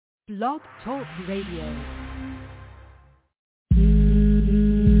Blog Talk Radio.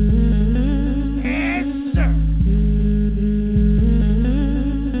 Yes, sir.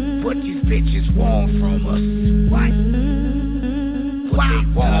 What these bitches want from us? What? What they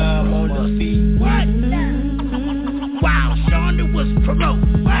want from us? What? While Shonda was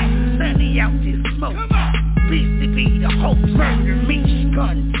promoting, sending out this smoke. BCB, the hope, murder, me,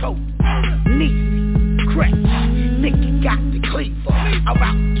 gun, tote. Niecy, Crash, Nikki got the cleaver.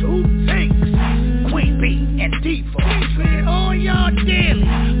 About two things, Queen Bee and Diva. Treated all y'all daily,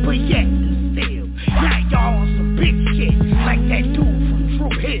 but yet and still. Now y'all on some big shit, like that dude from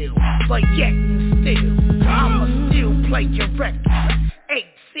Drew Hill. But yet and still, I'ma still play your record. 8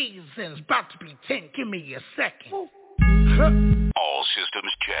 seasons, about to be 10, give me a second. All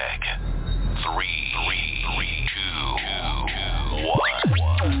systems check. 3, 2,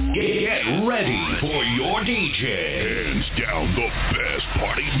 1. Get ready for your DJ. Hands down the best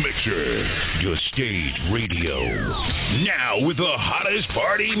party mixer. Your stage radio. Now with the hottest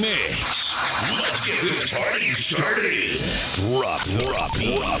party mix. Let's get this party started. Drop the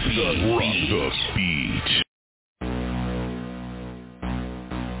beat.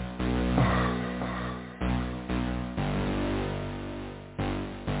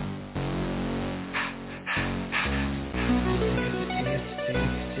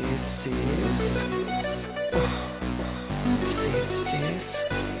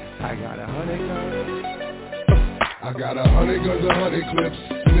 I got 100 guns, 100 clips.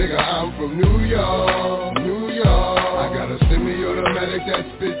 Nigga, I'm from New York, New York. I got a semi-automatic that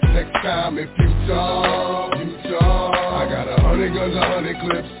spits next time if you talk, you talk. I got 100 guns, 100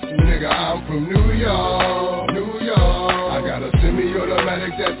 clips. Nigga, I'm from New York, New York. I got a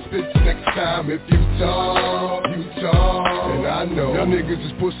semi-automatic that spits next time if you talk, you talk. And I know y'all niggas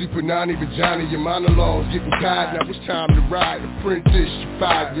is pussy, panani, vagina. Your monologues getting tired. Now it's time to ride. Apprentice, you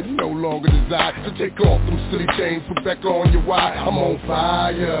fired. You no longer desire to take off them silly chains. Put back on your wire. I'm on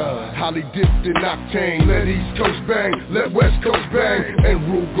fire. Holly dipped in octane. Let East Coast bang, let West Coast bang. And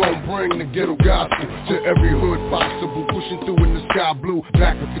Rue gon' bring the ghetto gospel to every hood possible. Pushing through in the sky blue.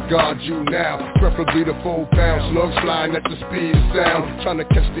 Back with the guard you now. Preferably the 4-pound slugs flying at the speed of sound. Trying to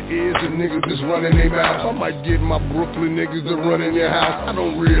catch the ears of niggas that's running their mouths. I might get my Brooklyn niggas that run in their house. I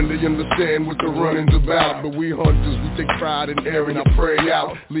don't really understand what the running's about. But we hunters, we take pride in airing our prey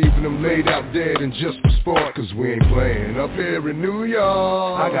out. Leaving them laid out dead and just for sport. Cause we ain't playing up here in New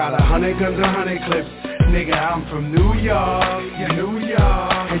York. I got 100 guns, 100 clips. Nigga, I'm from New York, New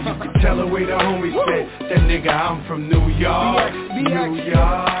York. And you can tell the way the homies spit. That nigga, I'm from New York, New York.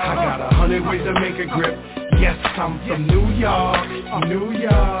 I got 100 ways to make a grip. Yes, I'm from New York, New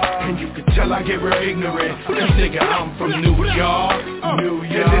York. And you can tell I get real ignorant. Cause nigga, I'm from New York, New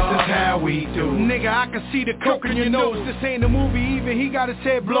York. And this is how we do. Nigga, I can see the coke in your nose. This ain't a movie, even he got his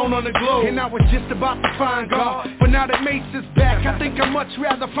head blown on the globe. And I was just about to find God, but now that Mace is back, I think I'd much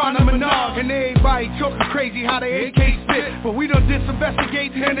rather find a Menard. And everybody talking crazy how they AK spit, but we done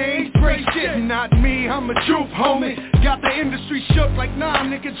disinvestigate and they ain't spray shit. Not me, I'm a truth homie. Got the industry shook like nah,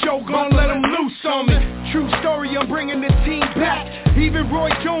 nigga, Joe gon' let him loose on me. True story, I'm bringing the team back. Even Roy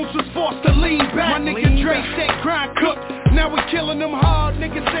Jones was forced to lean back. My nigga Dre said grind cook. Now we killing them hard,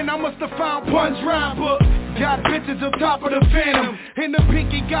 niggas saying I must have found Pun's rhyme book. Got bitches on top of the Phantom, and the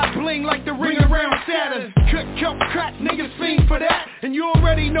pinky got bling like the ring around Saturn. Cut, crack, niggas fiend for that. And you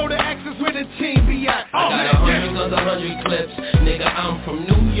already know the X is where the team be at. I got 100 guns, 100 clips. Nigga, I'm from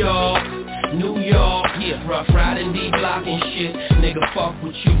New York, New York. Yeah, rough riding, D-block and shit. Nigga, fuck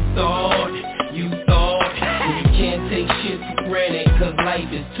what you thought, you thought. And you can't take shit for granted, cause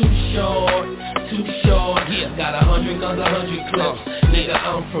life is too short, too short. Yeah, got 100 guns, 100 clips. Nigga,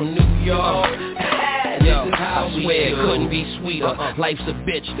 I'm from New York. Yo, I swear it couldn't be sweeter. Life's a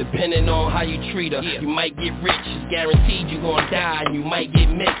bitch, depending on how you treat her. You might get rich, it's guaranteed you gon' die. And you might get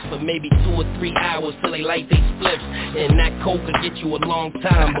mixed for maybe 2 or 3 hours till they light they spliffs. And that coke could get you a long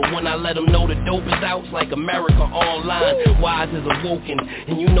time. But when I let them know the dope is out, it's like America online. Wise is awoken,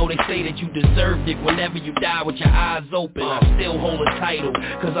 and you know they say that you deserved it whenever you die with your eyes open. I still hold a title,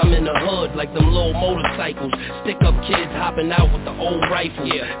 cause I'm in the hood like them little motorcycles. Stick up kids hopping out with the old rifle.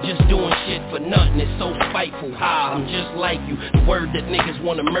 Just doing shit for nothing, it's so spiteful. I'm just like you. The word that niggas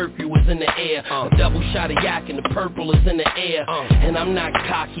wanna murk you is in the air. A double shot of yak and the purple is in the air. And I'm not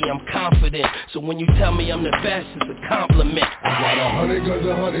cocky, I'm confident. So when you tell me I'm the best, it's a compliment. I got 100 guns,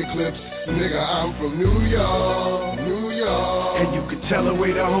 100 clips. Nigga, I'm from New York, New York. And you can tell the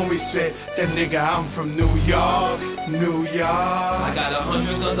way the homies spit. That nigga, I'm from New York, New York. I got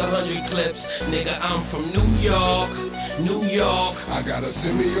 100 guns, 100 clips. Nigga, I'm from New York, New York. I got a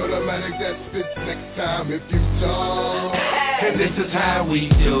semi-automatic that spits next time if you talk. and this is how we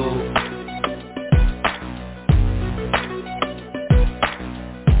do.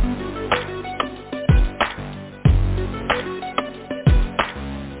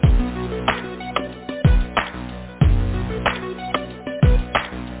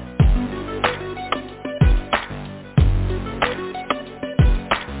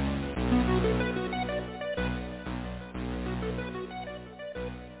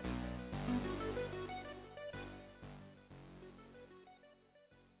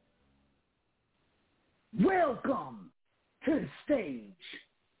 Welcome to the stage.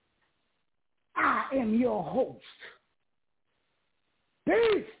 I am your host,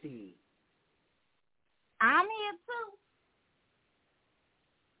 Beastie. I'm here too.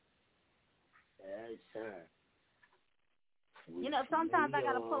 Yes, sir. You know, sometimes I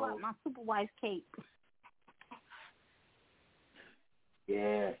gotta pull out my super wife cape.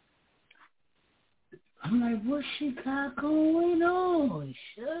 Yeah. I'm like, what she got going on,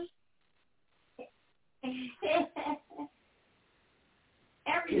 shit?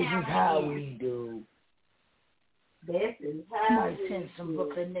 Every This now is and how then. we do. This is I how might we send some do.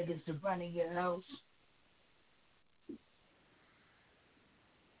 Brooklyn niggas to run in your house.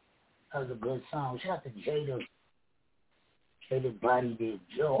 That was a good song. Shout out to Jada. Jada Body did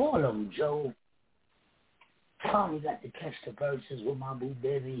Joe. All of them, Joe. Finally got to catch the verses with my boo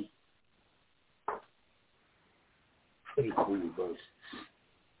baby. Pretty cool verses.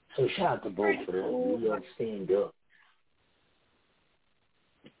 So shout out to both of them. New York stand up.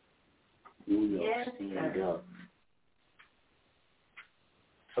 New York stand up.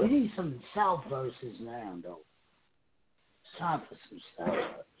 So we need some South verses now, though. It's time for some South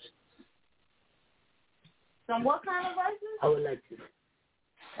verses. Some what kind of verses? I would like to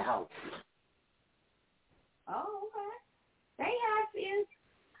South. Oh, okay. They have you.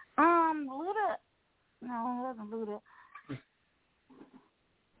 Luda. No, it wasn't Luda.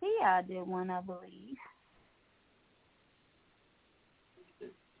 He did one, I believe.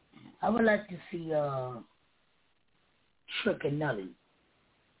 I would like to see Trick and Nelly.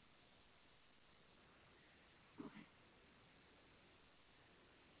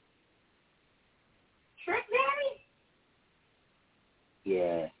 Trick Daddy?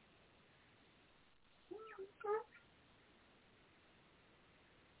 Yeah.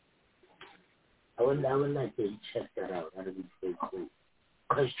 I would like to check that out. That'd be pretty cool.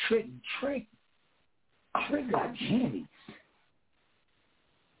 Cause Trick got jammies.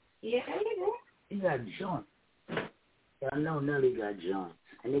 Yeah, he do. He got joints. Yeah, I know Nelly got joints.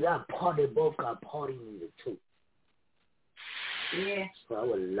 And they both got party music too. Yeah. So I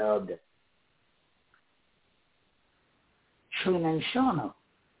would love that. Trina and Shauna.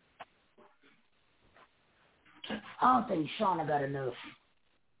 I don't think Shauna got enough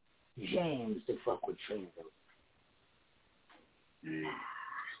jams to fuck with Trina though. Nah.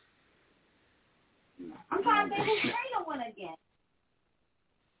 I'm trying to think who Trina won again.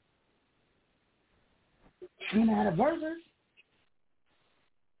 Trina had a versus?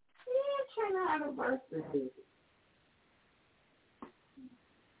 Yeah, Trina had a versus.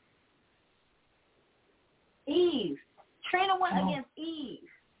 Eve. Trina went against Eve.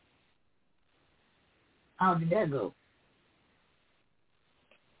 How did that go?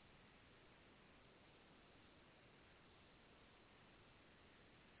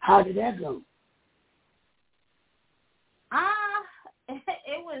 How did that go?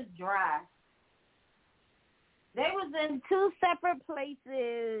 It was dry. They was in two separate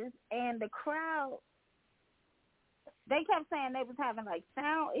places, and the crowd, they kept saying they was having, like,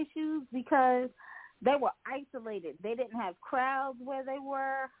 sound issues because they were isolated. They didn't have crowds where they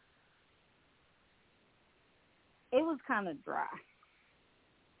were. It was kind of dry.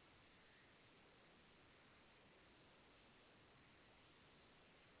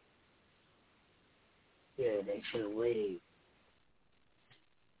 Yeah, they should have waited.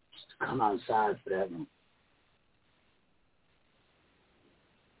 Just come outside for that one.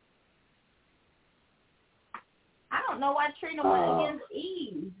 I don't know why Trina went against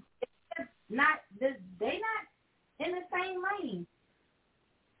Eve. They not in the same lane.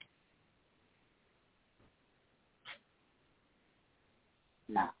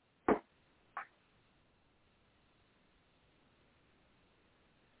 Nah.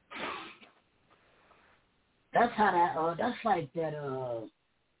 That's how that, that's like that,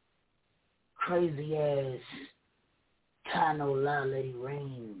 crazy ass Tano La Lady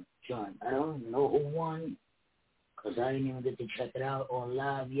Rain joint. I don't know who won, because I didn't even get to check it out on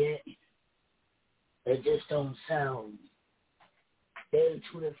live yet. They just don't sound, they're in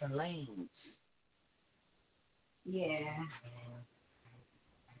two different lanes. Yeah.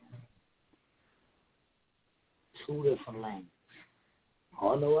 two different lanes.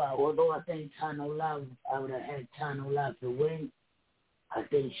 Although I think Tano Love, I would have had Tano Love to win, I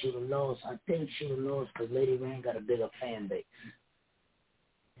think she would have lost. I think she would have lost because Lady Rain got a bigger fan base.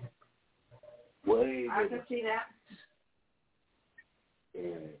 Way I bigger. can see that.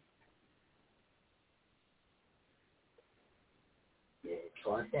 Yeah. Yeah,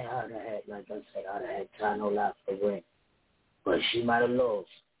 so I think I'd have had, like I said, I'd have had Tano Love to win. But she might have lost.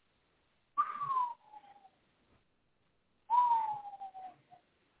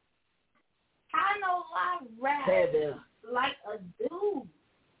 Tano Love rap like a dude.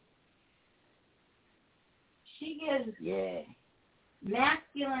 She gives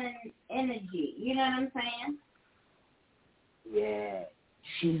masculine energy. You know what I'm saying? Yeah.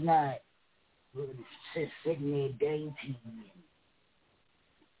 She's not just sitting there dainty.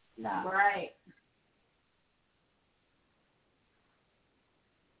 Nah. Right.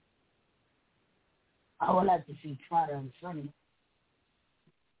 I would like to see Prada and Sunny.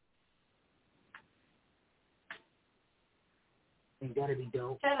 I think that'd be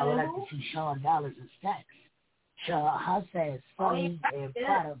dope. I would like to see Sean Dollars and Stacks. How says Sunny and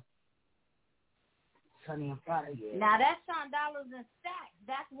Prada. Sunny and Prada, yeah. Now that's Sean Dollars and Stacks.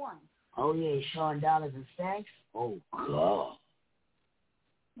 That's one. Oh yeah, Sean Dollars and Stacks. Oh God,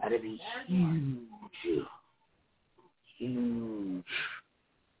 that'd be huge, huge, huge,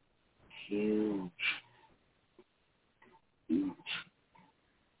 huge.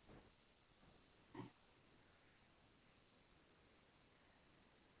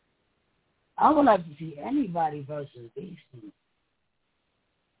 I would like to see anybody versus Beastie.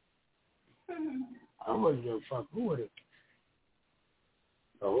 I wouldn't give a fuck who would it.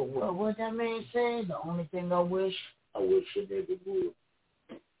 Oh, what that man said? The only thing I wish a nigga would.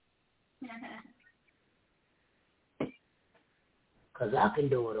 Because I can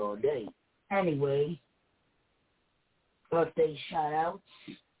do it all day. Anyway, birthday shout-outs.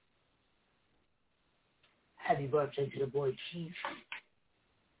 Happy birthday to the boy Chief.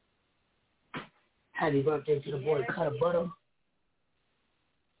 Happy birthday to the boy Cutter Butter.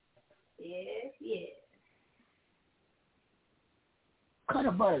 Yes, yes. Cutter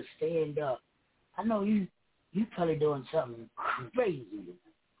Butter, stand up. I know you probably doing something crazy.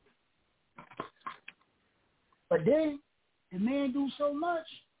 But then, the man do so much,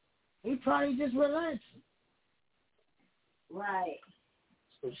 he probably just relaxing. Right.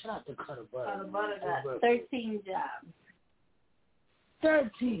 So shout out to Cutter Butter. Cutter Butter got 13 jobs.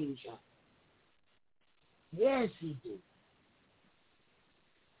 13 jobs. Yes, he do.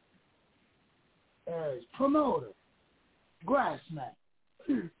 As promoter, grassman,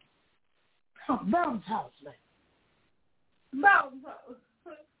 bounce house man. Bounce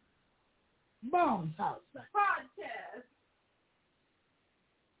house. Bounce house man. Podcast.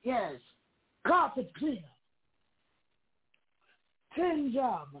 Yes, carpet cleaner. 10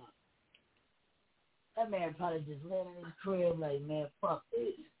 job man. That man probably just laying in his crib like, man, fuck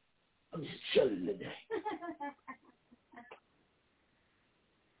this. I'm just chilling today.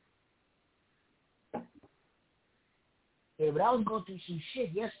 Yeah, but I was going through some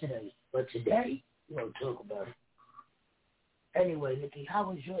shit yesterday. But today, we're going to talk about it. Anyway, Nikki, how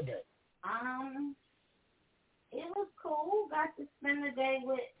was your day? It was cool. Got to spend the day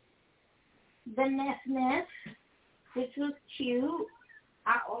with the Ness, which was cute.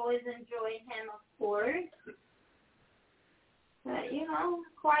 I always enjoy him, of course. But, you know,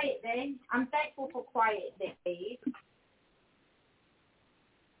 quiet day. I'm thankful for quiet days.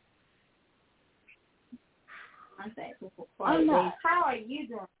 I'm thankful for quiet days. How are you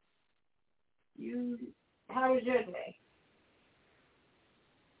doing? How was your day?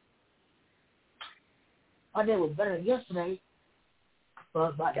 My day was better than yesterday.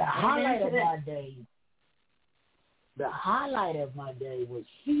 But the highlight of my day was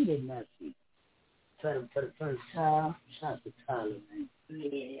feeding Nessie. For the first time. Shout out to Tyler, man.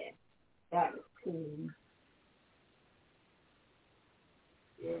 Yeah, that was cool.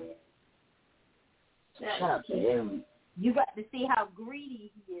 Yeah. Shout out to him. You got to see how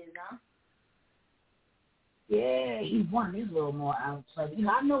greedy he is, huh? Yeah, he wanted his little more ounce. Like, you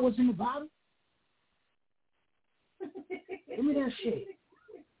know, I know what's in the bottle. Give me that shit.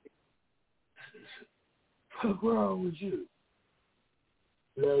 What's wrong with you?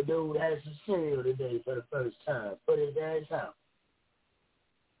 Little dude had some cereal today for the first time. Put his ass out.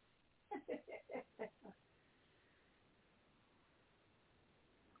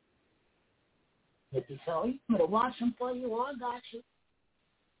 If you saw you better watch him for you, or I got you.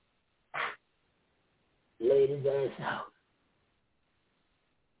 Laid his ass out.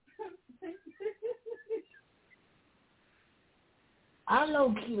 I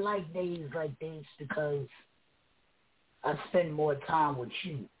low-key like days like this because I spend more time with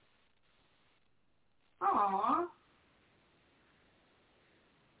you. Aww.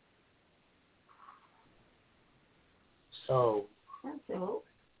 So, that's dope.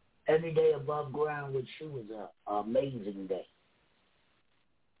 Every day above ground with you is an amazing day.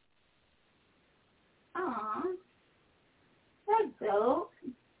 Aww. That's dope.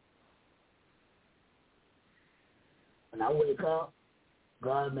 When I wake up,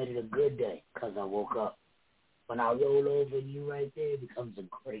 God made it a good day because I woke up. When I roll over you right there, it becomes a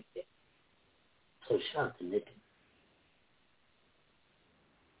great day. So shout to Nicky.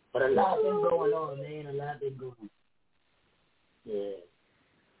 But a lot been going on, man. A lot been going on. Yeah.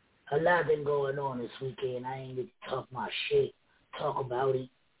 A lot been going on this weekend. I ain't get to talk my shit, talk about it.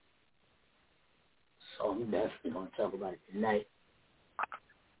 So I'm definitely going to talk about it tonight.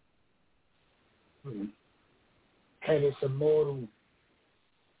 Hey, this Immortal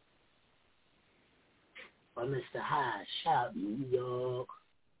by Mr. High. Shout New York,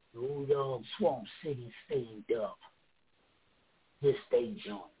 Swamp City, stayed up. This stay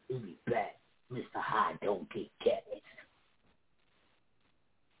joint. We'll be back. Mr. High, don't get cat.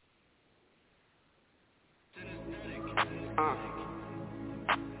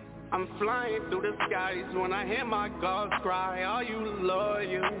 I'm flying through the skies when I hear my gods cry, are you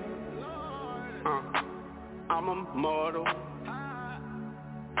loyal? I'm immortal.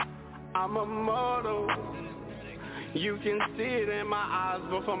 I'm immortal. You can see it in my eyes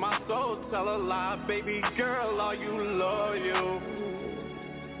before my soul tell a lie. Baby girl, are you loyal?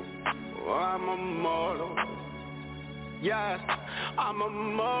 Oh, I'm immortal. Yes, I'm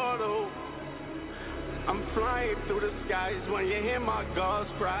immortal. I'm flying through the skies when you hear my gods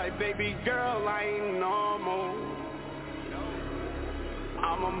cry. Baby girl, I ain't normal.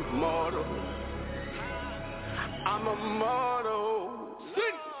 I'm immortal. I'm immortal.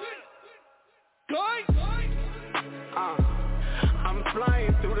 I'm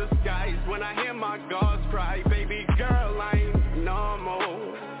flying through the skies when I hear my gods cry. Baby girl, I ain't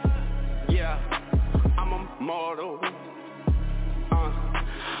normal. Yeah, I'm immortal.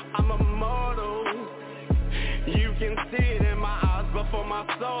 I'm immortal. You can see it in my eyes before my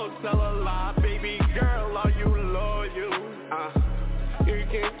soul tell a lie. Baby girl, are you loyal? You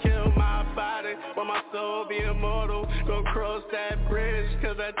can kill my body, but my soul be immortal. Don't cross that bridge,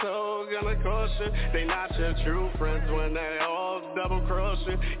 cause that toll gonna cost you. They not your true friends when they all double cross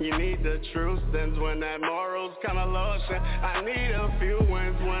you. You need the true sins when that morals kinda lost you. I need a few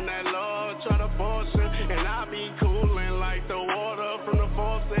wins when that law try to force you. And I be cooling like the water from the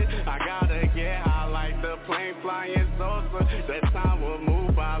faucet. I gotta get high like the plane flying saucer. That time will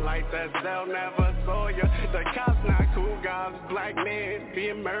move by like that cell never saw you. The cops not cool guys, black men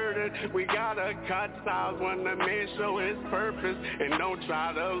being murdered. We gotta cut ties when the man show his purpose. And don't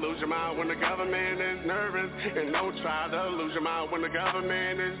try to lose your mind when the government is nervous. And don't try to lose your mind when the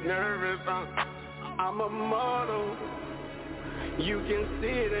government is nervous. I'm immortal. You can see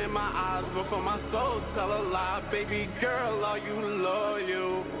it in my eyes before my soul tell a lie. Baby girl, are you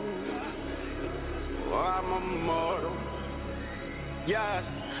loyal? Oh, I'm immortal. Yes,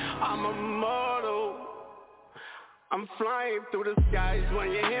 I'm immortal. I'm flying through the skies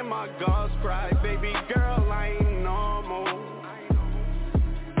when you hear my gods cry. Baby girl, I ain't normal.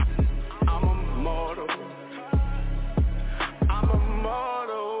 I'm immortal. I'm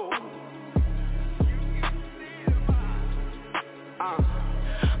immortal.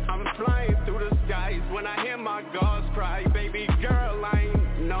 I'm flying through the skies when I hear my gods cry. Baby girl, I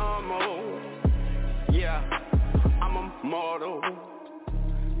ain't normal. Yeah, I'm immortal.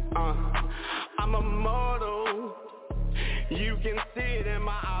 I'm immortal. You can see it in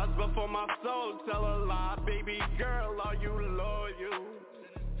my eyes before my soul tell a lie. Baby girl, are you loyal?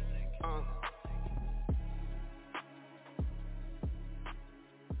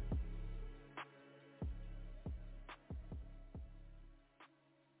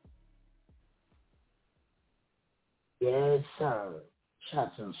 Yes, sir.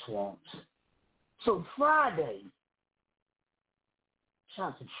 Shots and swamps. So Friday,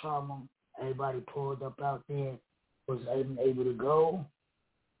 shots of trauma. Everybody pulled up out there, was able to go.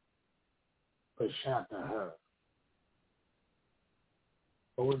 But shout to her.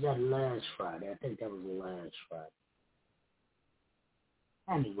 Or was that last Friday? I think that was the last Friday.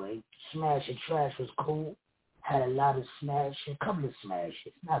 Anyway, Smash and Trash was cool. Had a lot of smashes, a couple of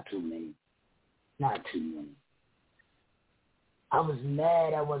smashes, not too many. Not too many. I was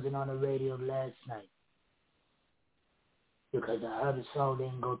mad I wasn't on the radio last night because I heard the song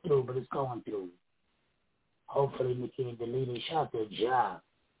didn't go through, but it's going through. Hopefully Nikki and Delita shout their job.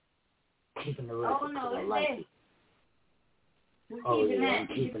 Keeping the record because I like it. Oh, yeah, I'm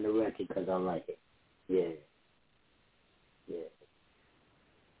keeping the record because I like it. Yeah. Yeah.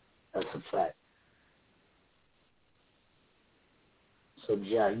 That's a fact. So,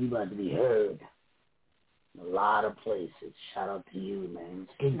 Ja, you about to be heard in a lot of places. Shout out to you, man.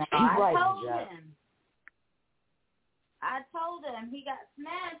 Keep writing, Ja. I told him he got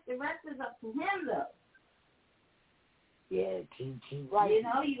smashed. The rest is up to him, though. Yeah, keep writing. You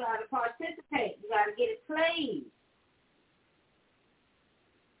know, you got to participate. You got to get it played.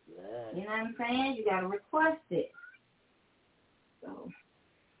 Yeah. You know what I'm saying? You got to request it. So,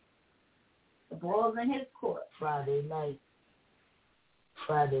 the ball's in his court. Friday night,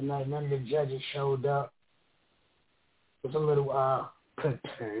 none of the judges showed up. Was a little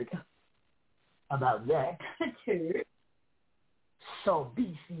perturbed about that. Perturbed. So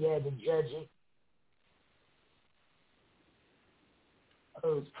BC had to judge it. It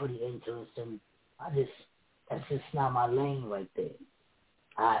was pretty interesting. That's just not my lane right there.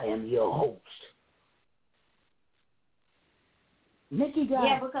 I am your host. Nikki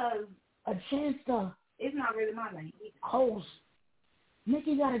got because a chance to it's not really my lane either. Host.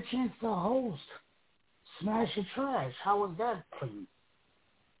 Nikki got a chance to host Smash or Trash. How was that for you?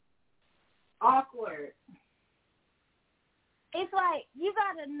 Awkward. It's like you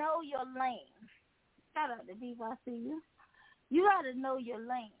got to know your lane. Shout out to Diva, I see you. You got to know your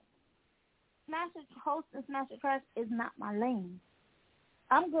lane. Host and Smash or Trash is not my lane.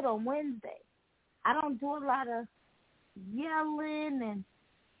 I'm good on Wednesday. I don't do a lot of yelling and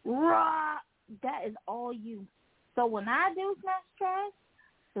raw. That is all you. So when I do Smash Trash,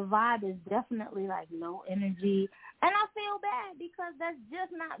 the vibe is definitely like low energy. And I feel bad because that's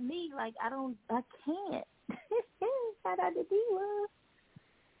just not me. Like, I can't. Shout out to Diva.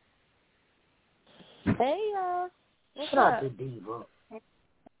 Hey, y'all. Shout out to Diva.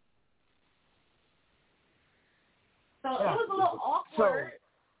 So it was a little awkward.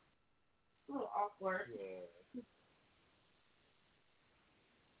 A little awkward. Yeah.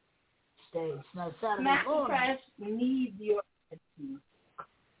 It's not Saturday Smash morning. Trash needs your attention.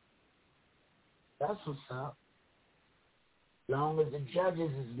 That's what's up. Long as the judges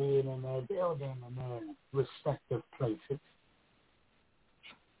is being in their building and their respective places,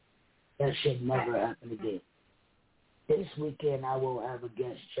 that should never happen again. This weekend I will have a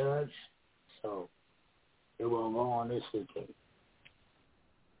guest judge, so it will go on this weekend.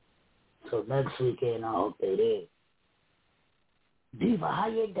 So next weekend I hope they're there. Diva, how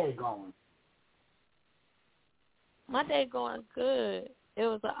your day going? My day going good. It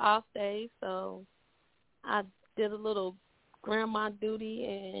was an off day, so I did a little grandma duty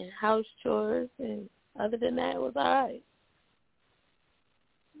and house chores, and other than that, it was all right.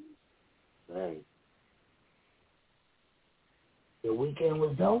 Right. Your weekend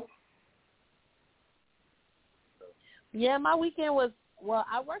was dope? Yeah, my weekend was, well,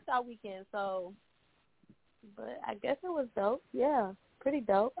 I worked all weekend, so, but I guess it was dope. Yeah, pretty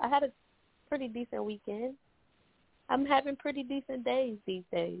dope. I had a pretty decent weekend. I'm having pretty decent days these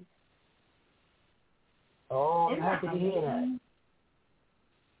days. Oh, I'm happy to hear that.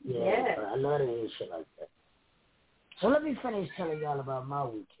 Yeah, I love to hear shit like that. So let me finish telling y'all about my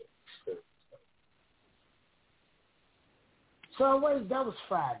weekend experience. So that was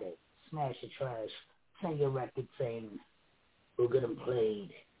Friday. Smash or Trash. Sing your record saying we'll get them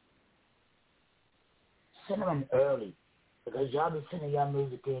played. Send them in early. Because y'all be sending y'all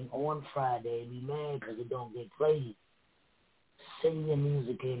music in on Friday and be mad because it don't get played. Send your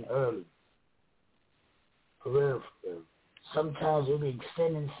music in early. For real, for real. Sometimes we'll be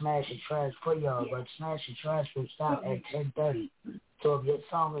extending Smash or Trash for y'all, but Smash or Trash will stop at 10:30. So if your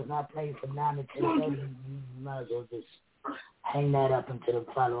song is not played from 9 to 10:30, you might as well just hang that up until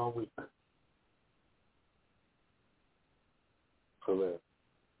the following week. For real.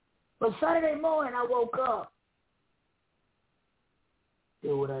 But Saturday morning, I woke up.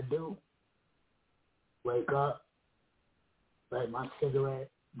 Do what I do. Wake up. Light my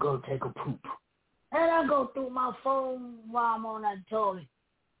cigarette. Go take a poop. And I go through my phone while I'm on that toilet.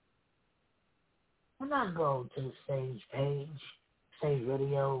 And I go to the Sage page, Sage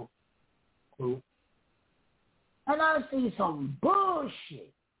Radio group. And I see some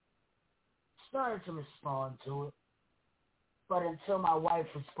bullshit. Started to respond to it. But until my wife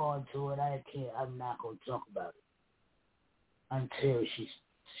responds to it, I'm not going to talk about it. Until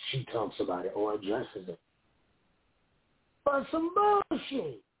she talks about it or addresses it. But some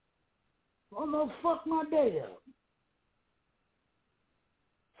bullshit. I'm going to fuck my day up.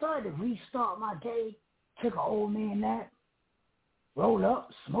 So I had to restart my day, take an old man nap, roll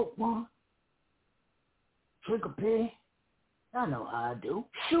up, smoke one, drink a pill. I know how I do.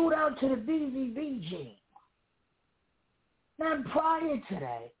 Shoot out to the BZBG. Then prior to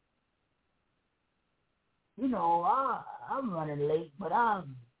that, You know, I'm running late, but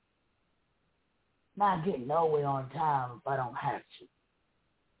I'm not getting nowhere on time if I don't have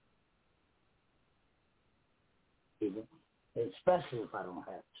to. Even, especially if I don't have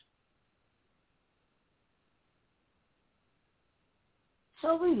to.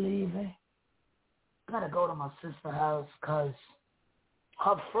 So we leaving. Gotta go to my sister's house because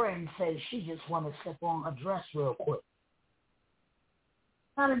her friend says she just want to slip on her dress real quick.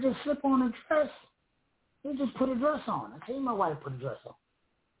 How to just slip on a dress? You just put a dress on. I tell you, my wife put a dress on.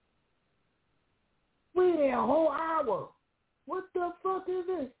 We there a whole hour. What the fuck is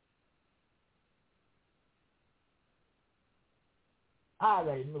this? I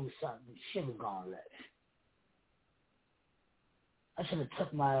already knew something. She was gonna let it. I should have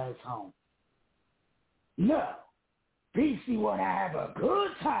took my ass home. No. BC want to have a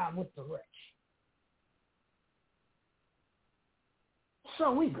good time with the rich.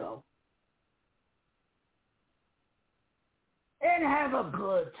 So we go. And have a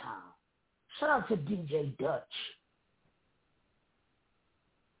good time. Shout out to DJ Dutch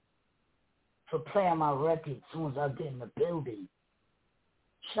for playing my record as soon as I get in the building.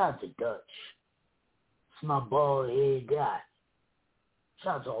 Shout out to Dutch. It's my bald head guy.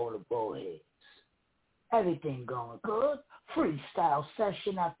 Shout out to all the bald heads. Everything going good. Freestyle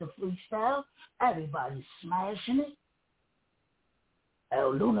session after freestyle. Everybody smashing it.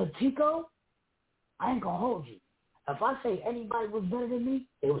 El Lunatico, I ain't gonna hold you. If I say anybody was better than me,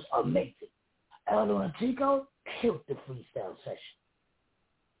 it was amazing. El Lunatico killed the freestyle session.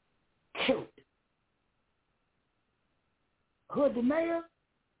 Killed it. Hood the Mayor,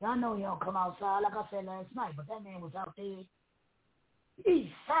 y'all know he don't come outside like I said last night, but that man was out there.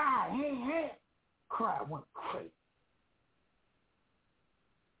 East side, hey. Crowd went crazy.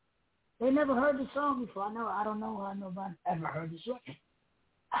 They never heard the song before. I don't know how nobody ever heard this record.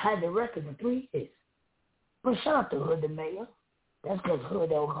 I had the record in 3 years. But shout out to Hood the Mayor. That's because Hood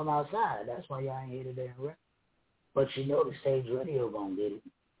don't come outside. That's why y'all ain't hear the damn record. But you know the stage radio gonna get it.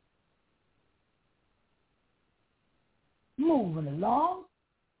 Moving along.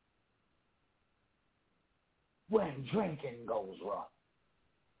 When drinking goes wrong.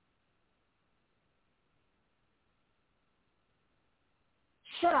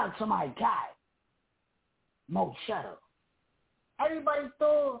 Shout out to my guy, Mo Cheddar. Everybody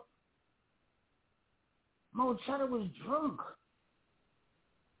thought Mo Cheddar was drunk.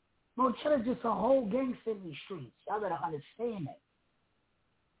 Mo Cheddar's just a whole gangster in the streets. Y'all gotta understand that.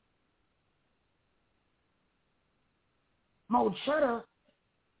 Mo Cheddar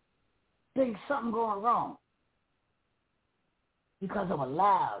thinks something going wrong because I'm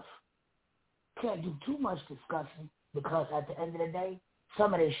alive. Can't do too much discussing because at the end of the day,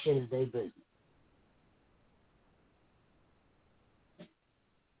 some of this shit is their business.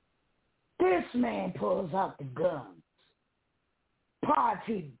 This man pulls out the guns.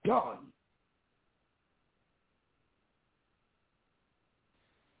 Party done.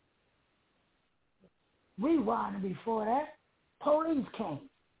 Rewind before that. Police came.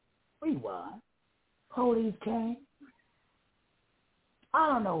 Rewind. Police came. I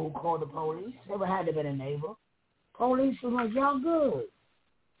don't know who called the police. It would have to have been a neighbor. Police was like, y'all good.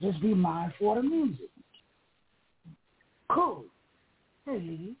 Just be mindful of the music. Cool. Hey,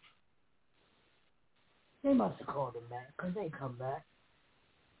 Lee. They must have called him back because they come back.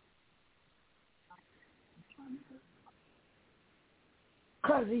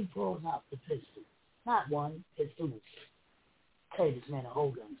 Because he pulls out the pistol. Not one, pistols. Tell you this man a whole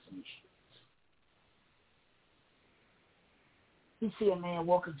gun some shit. You see a man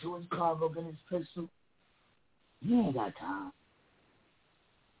walking to his car, go get his pistol. He ain't got time.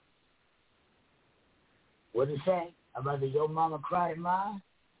 What did he say? I'd rather your mama cry than mine?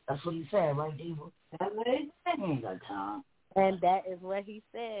 That's what he said, right, Diva? He ain't got time. And that is what he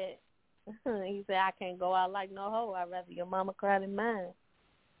said. He said, I can't go out like no hoe. I'd rather your mama cry than mine.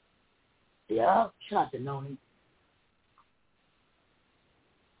 Yeah, shout out to Noni.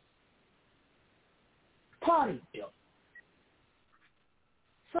 Party dope.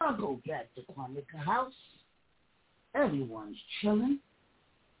 So I go back to Quantica house. Everyone's chilling.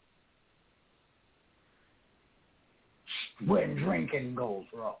 When drinking goes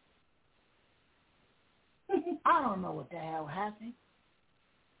wrong. I don't know what the hell happened.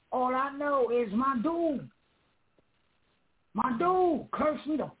 All I know is my dude cursed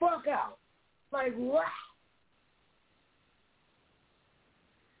me the fuck out. Like, what?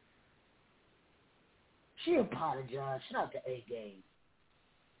 She apologized. Shout out to A-Game.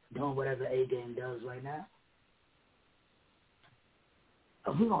 Doing whatever A-Game does right now.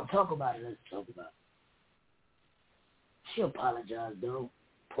 If we're going to talk about it, let's talk about it. She apologized, though.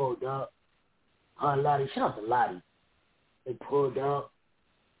 Pulled up. Lottie. Shout out to Lottie. They pulled up,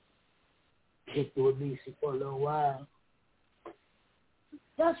 kicked it with me for a little while.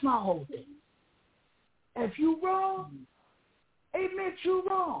 That's my whole thing. If you wrong, admit you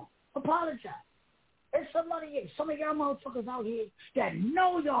wrong. Apologize. There's some of y'all motherfuckers out here that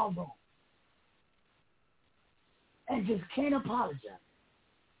know y'all wrong and just can't apologize.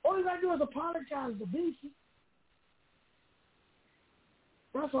 All you gotta do is apologize to Beastie.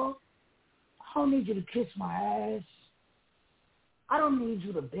 That's all. I don't need you to kiss my ass. I don't need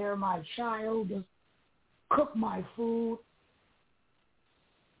you to bear my child, cook my food.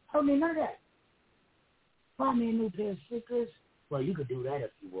 I don't need none of that. Buy me a new pair of sneakers. Well, you could do that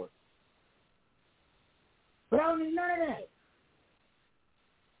if you want. But I don't need none of that.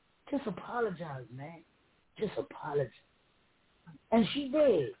 Just apologize, man. Just apologize. And she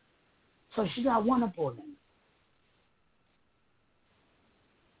did. So she got one up on him.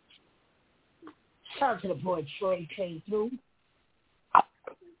 Shout out to the boy Troy came through.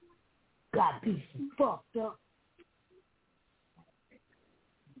 Got beat and fucked up.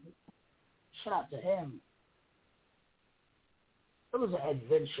 Shout out to him. It was an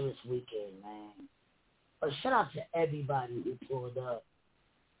adventurous weekend, man. But shout out to everybody who pulled up.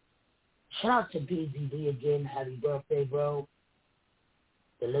 Shout out to BZB again. Happy birthday, bro.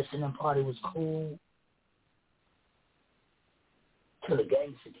 The listening party was cool. Till the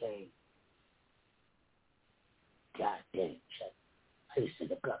gangster came. God damn, Chuck. I used to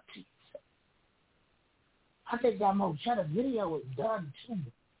look up to you. I think that Mo Cheddar video was done, too.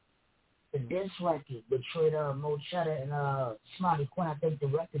 The diss record between Mo Cheddar and Smiley Quinn, I think the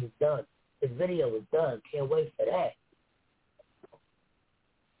record is done. The video is done. Can't wait for that.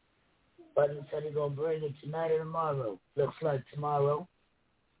 But he said he's going to bring it tonight or tomorrow. Looks like tomorrow.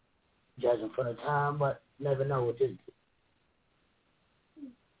 Judging for the time, but never know what this is.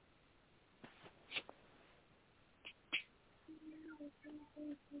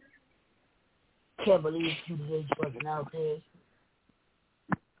 Can't believe QBH wasn't out there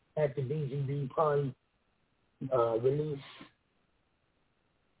at the BZB party release.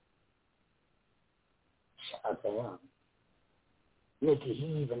 Shout out to him. Nikki,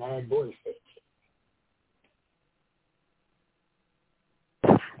 he even had Boy State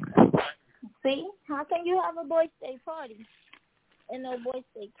Cake. See? How can you have a Boy State party and no Boy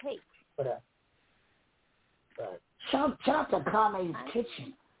State cake? But shout out to Kame's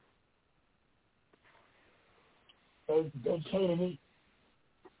Kitchen. They catered it.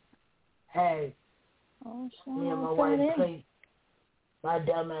 Hey, me and my wife played. My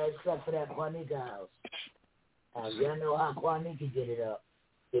dumb ass slept for that Quanika house. Y'all know how Quanika get it up.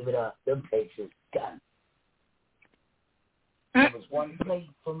 Give it up. Them plates is done. There was one plate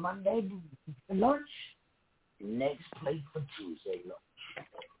for Monday for lunch. Next plate for Tuesday lunch.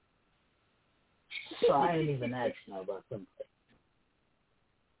 So I ain't even asking her about them plates.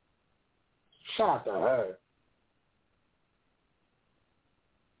 Shout out to her.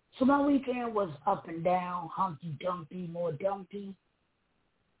 So my weekend was up and down, hunky-dunky, more dumpy.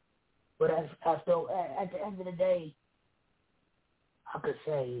 But at the end of the day, I could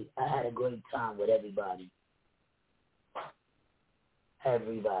say I had a great time with everybody.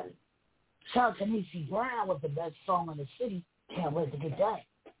 Everybody. Shout out to Niecy Brown with the best song in the city. Can't wait to get that.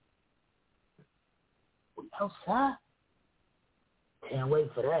 Outside. Can't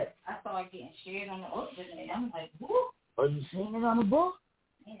wait for that. I saw it getting shared on the book today. I'm like, whoop. Oh, you seen it on the book?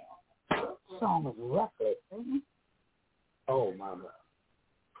 Yeah. The song was reckless, isn't it? Oh, my God.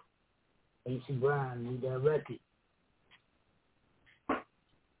 Niecy Brown, need that record.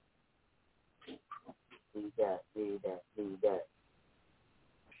 Need that.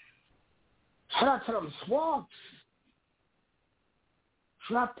 Shout out to them Swamps.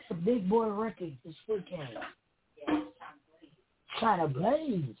 Dropped a big boy record this weekend. Yeah, China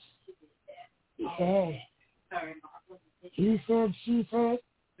Blaze. Yeah. You said, she said.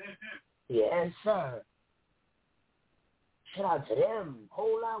 Yes, sir. Shout out to them.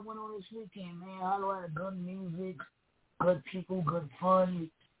 Whole lot went on this weekend, man. All a lot of good music, good people, good fun.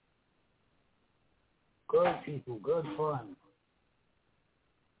 Good people, good fun.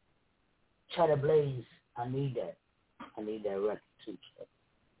 China Blaze, I need that. I need that record too, Chuck.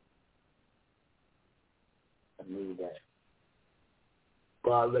 I need that.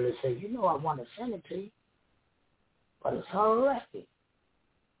 God really said, you know I want to send it to you, but it's her record.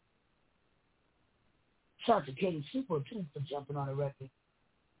 Shout out to Katie Super, too, for jumping on the record.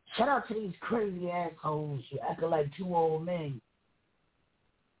 Shout out to these crazy assholes who acting like two old men.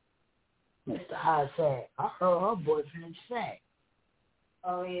 Mr. High said, I heard her boyfriend is fat.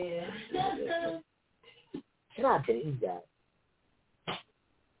 Oh, yeah. Shout out to these guys.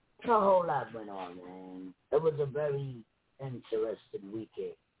 A whole lot went on, man. It was a very interesting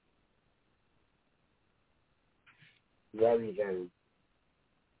weekend. Very, very.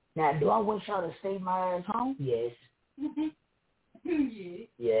 Now, do I wish y'all to stay my ass home? Yes.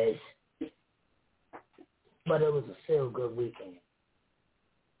 Yes. But it was a still good weekend.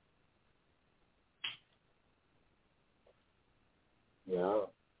 Yeah.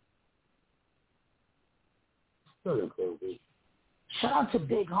 Still a good week. Shout out to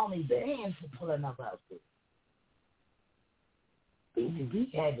Big Homie Band for pulling up out there.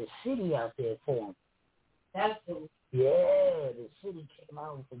 BBB had the city out there for him. That's cool. Yeah, the city came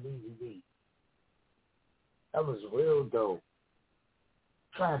out for BBB. That was real dope.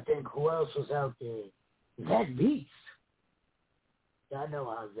 Trying to think who else was out there. Zach Beats. Y'all know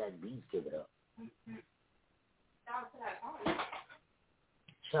how Zach Beats give it up.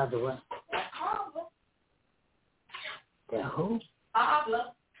 Shout out to what? That who?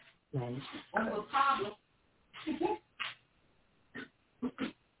 Pablo. Man. Uncle Pablo. I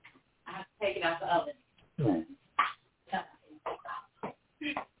have to take it out the oven. Man.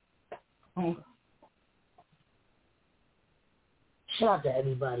 Shout out to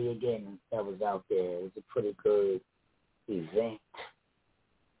everybody again that was out there. It was a pretty good event.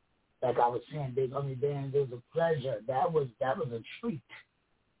 Like I was saying, Big Homie Band, it was a pleasure. That was a treat.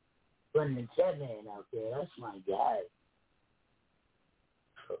 Running the Ted Man out there, that's my guy.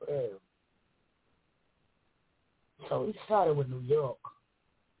 For real. So we started with New York.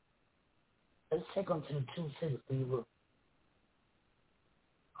 Let's take them to the 2-6, people.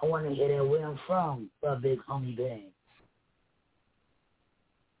 I want to hear that Where I'm From by Big Homie Band.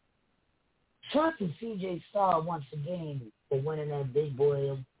 Shout out to CJ Star once again for winning that Big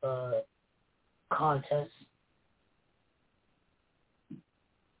Boy contest.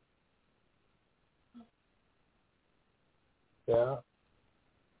 Yeah.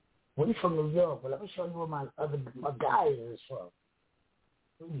 We from New York, but let me show you where my guy is from.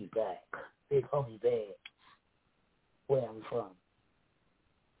 We'll be back. Big Homie Band. Where I'm from.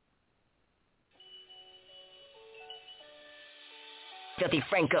 Filthy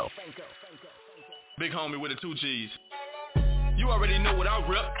Franco. Big Homie with the 2 G's. You already know what I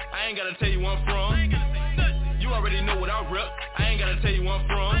rep. I ain't gotta tell you where I'm from. You already know what I rep. I ain't gotta tell you where I'm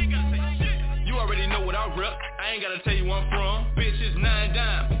from. You already know what I rep. I ain't gotta tell you where I'm from. Bitches 9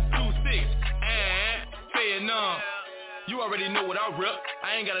 dime, 2-6, and Vietnam. You already know what I rep.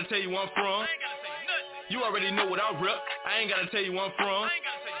 I ain't gotta tell you where I'm from. You already know what I rep. I ain't gotta tell you where I'm from.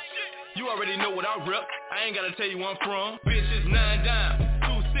 You already know what I rep. I ain't gotta tell you where I'm from. Bitches 9 dime,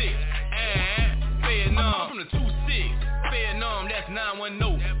 2-6, and Vietnam. I'm from the 2-6, Vietnam, that's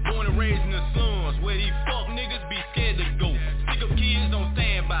 910. Born and raised in the slums, where these fuck niggas be scared to go. Sick of kids on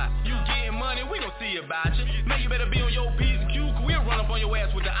standby. You getting money, we gon' see about you. Man, you better be on your P's and Q's, cause we'll run up on your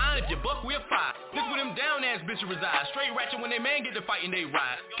ass with the iron. If you buck, we'll fire. This where them down ass bitches reside. Straight ratchet when they man get to fighting, they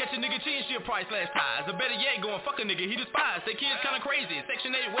ride. Catch a nigga cheating, she'll price last ties. Or better yet, going fuck a nigga, he despise. Say kids kinda crazy,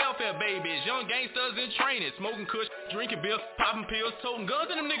 Section 8 welfare babies. Young gangsters in training, smoking kush, drinking beer, popping pills, toting guns,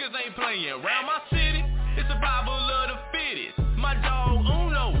 and them niggas ain't playing. Around my city, it's survival of the fittest. My dog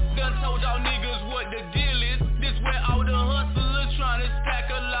Uno done told y'all niggas what the deal is. This where all the hustlers trying to stack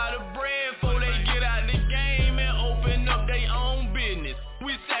a lot of bread before they get out the game and open up their own business.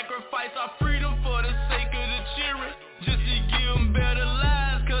 We sacrifice our freedom for the sake of the children, just to give them better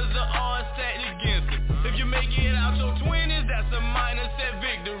lives, cause the odds stacked against them. If you make it out your 20s, that's a minor set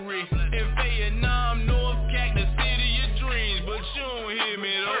victory. In Vietnam, North Cac, the city of dreams, but you don't hear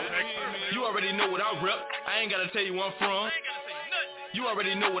me though. You already know what I rep. I ain't gotta tell you where I'm from. You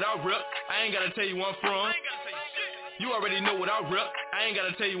already know what I rep. I ain't gotta tell you where I'm from. You already know what I rep. I ain't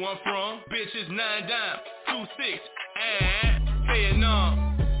gotta tell you where I'm from. Bitches 9 dime, 2-6, and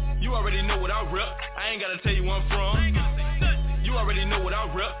Vietnam. You already know what I rep. I ain't gotta tell you where I'm from. You already know what I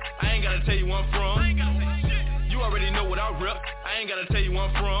rep. I ain't gotta tell you where I'm from. You already know what I rep. I ain't gotta tell you where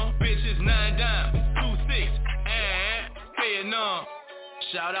I'm from. Bitches 9 dime, 2-6, and Vietnam.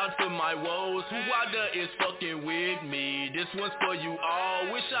 Shout out to my woes, who out there is fucking with me. This one's for you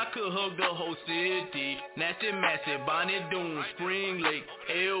all, wish I could hug the whole city. Nasty Massive, Bonnie Doon, Spring Lake,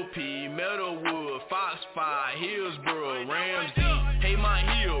 LP, Meadowwood, Foxfire, Hillsboro, Ramsey, Hey My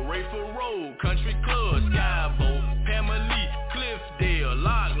Hill, Rayford Road, Country Club, Skyboat, Pamela Lee, Cliffdale,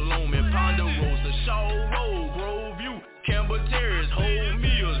 Lock Lomond, Ponderosa, Shaw Road, Grove View, Campbell Terrace, Whole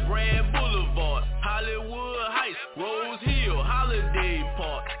Mills, Brad Boulevard, Hollywood Heights, Rose Hill, Holiday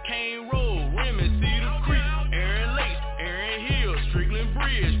Park, Kane Road, Remy, Cedar Creek, Aaron Lakes, Aaron Hills, Strickland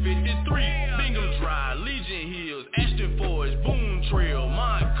Bridge, 53, Bingham Drive, Legion Hills, Ashton Forest, Boone Trail,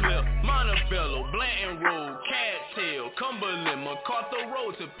 Montclair, Montebello, Blanton Road, Cattail, Cumberland, MacArthur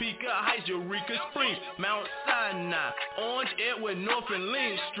Road, Topeka Heights, Eureka Springs, Mount Sinai, Orange, Edward, North and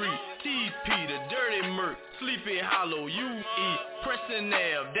Lynn Street, TP, the Dirty Merc, Sleepy Hollow, UE, Preston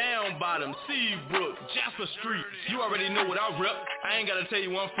Ave, Down Bottom, Seabrook, Jasper Street. You already know what I rep. I ain't gotta tell you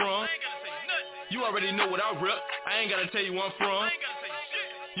where I'm from. You already know what I rep. I ain't gotta tell you where I'm from.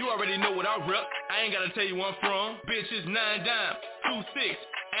 You already know what I rep. I ain't gotta tell you where I'm from. Bitches 9 dime, 2-6,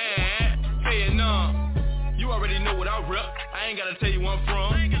 and Vietnam. You already know what I rep. I ain't gotta tell you where I'm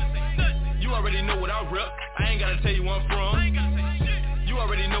from. You already know what I rep. I ain't gotta tell you where I'm from. You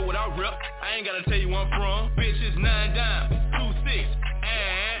already know what I rep. I ain't gotta tell you where I'm from. Bitches 9 dime, 2-6,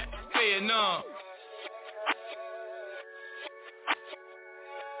 and Vietnam.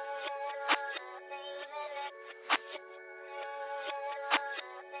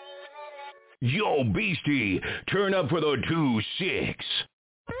 Yo, Beastie, turn up for the 2-6.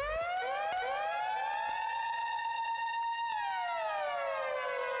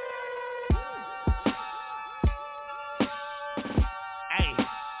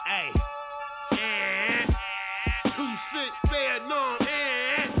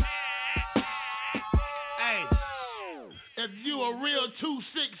 If you a real 2-6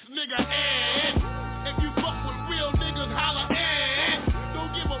 nigga, and if you fuck with real niggas, holla, and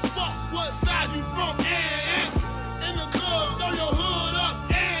don't give a fuck what side you from, and in the club, throw your hood up,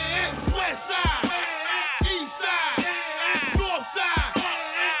 and west side, east side, north side,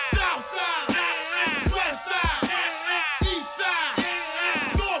 south side, west side, east side,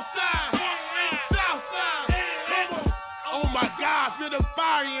 north side, south side. Oh my God, feel the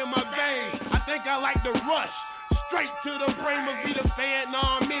fire in my veins. I think I like the rush. Straight to the brain must be the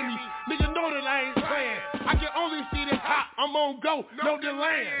Vietnam mini. Nigga know that I ain't playing. I can only see the top. I'm on go, no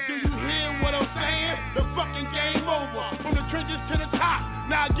delaying. Do you hear what I'm saying? The fucking game over. From the trenches to the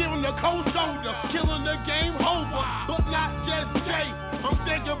top. Now I give him the cold shoulder. Killing the game over. But not just Jay. I'm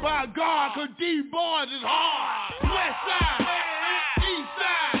thinking about God, cause D-Boys is hard. West side, east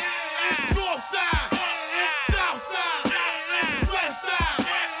side, north side, south side, west side,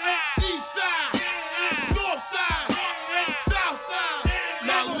 east side, north side, south side.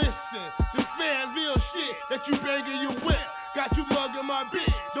 Now listen, this Fayetteville shit that you banging your whip got you mugging my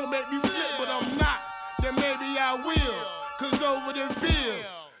bitch. Don't make me flip, but I'm not. Then maybe I will, cause over the field,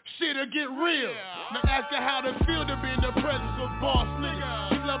 shit'll get real. Now ask her how to feel to be in the presence of boss niggas.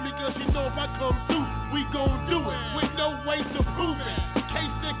 She love me cause she know if I come through, we gon' do it with no way to prove it.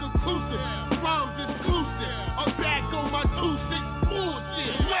 Case inconclusive, rhymes exclusive. I'm back on my 2-6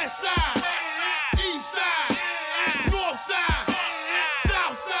 bullshit. West side, east side, north side,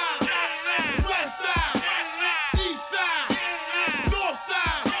 south side, west side, east side, north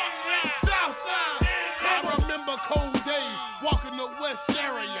side, south side. I remember cold days, walking the west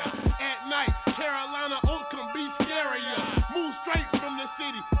area. At night, Carolina Oak can be scarier. Moved straight from the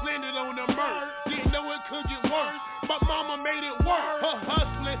city, landed on the Merc. Didn't know it could get worse, but mama made it work. Her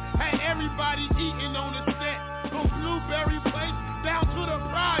hustling had everybody eating on the set. From Blueberry Place down to the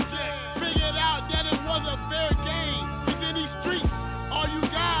project. Figured out that it was a fair game. Cause in these streets, all you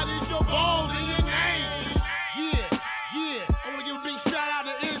got is your balls and your name. Yeah. I wanna give a big shout out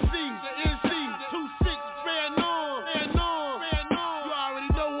to NC, the NC, 2-6, Vietnam. You already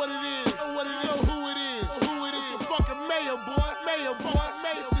know what it is. Know who it is. It's the fucking mayor boy.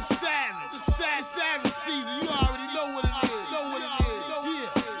 It's the savage season. You already know what it is.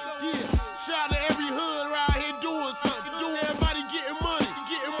 Yeah. Shout out to every hood around here doing something. Everybody getting money.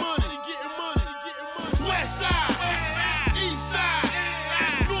 West side, east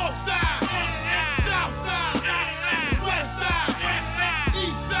side, north side, south side, west side,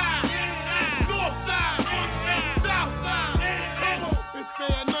 east side, north side, south side. It's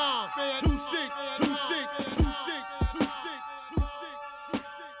Vietnam. 2-6.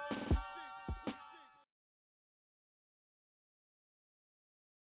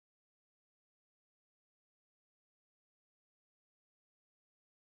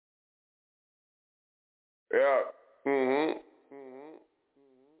 Yeah.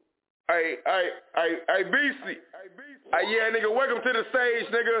 Hey, Beastie. Yeah, nigga, welcome to the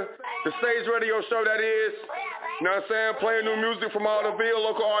stage, nigga. The stage radio show, that is. You know what I'm saying? Playing new music from all the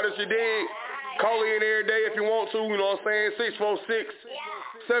local artists, you dig? Call in every day if you want to, you know what I'm saying?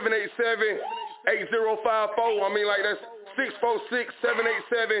 646-787-8054. I mean, like, that's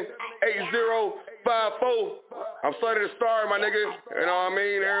 646-787-8054. I'm starting to start, my nigga. You know what I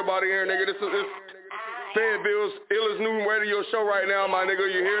mean? Everybody here, nigga. This is Fayetteville's illest new radio show right now, my nigga.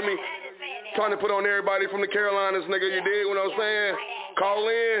 You hear me? Trying to put on everybody from the Carolinas, nigga. You dig what I'm saying? Call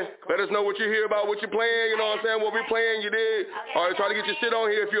in. Let us know what you hear about what you're playing. You know what I'm saying? What we playing, you dig? All right, try to get your shit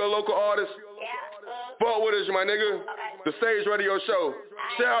on here if you're a local artist. Fuck with us, my nigga. the Stage Radio Show.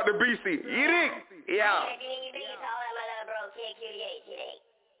 Shout out to BC. Yeah.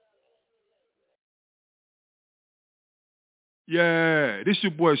 Yeah, this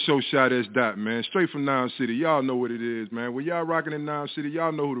your boy Show Shot S. Dot, man. Straight from Noun City. Y'all know what it is, man. When y'all rocking in Noun City,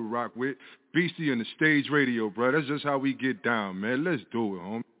 y'all know who to rock with. BC and the Stage Radio, bro. That's just how we get down, man. Let's do it,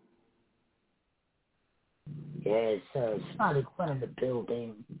 homie. Yes, sir. Smiley Quinn in the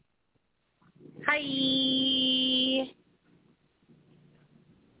building. Hi.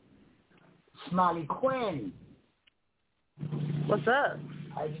 Smiley Quinn. What's up?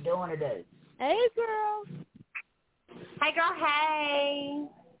 How you doing today? Hey, girl. Hey, girl. Hey.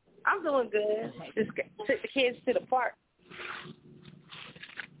 I'm doing good. Just took the kids to the park.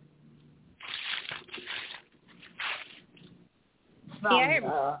 Smiley,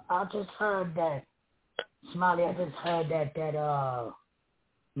 I just heard that. Smiley, I just heard that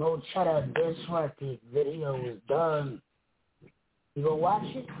Mo Cheddar diss record video was done. You gonna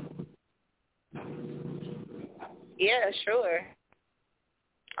watch it? Yeah, sure.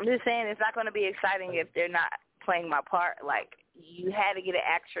 I'm just saying it's not going to be exciting if they're not playing my part. Like, you had to get an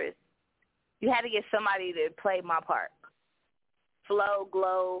actress. You had to get somebody to play my part. Flo,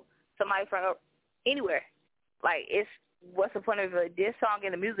 Glow, somebody from anywhere. Like, what's the point of a diss song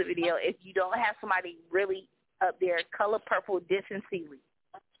in a music video if you don't have somebody really up there, Color Purple dissing Sealy?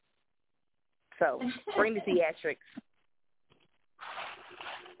 So, bring the theatrics.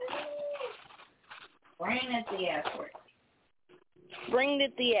 Bring the theatrics. Bring the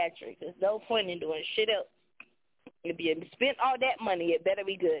theatrics. There's no point in doing shit else. If you spent all that money, it better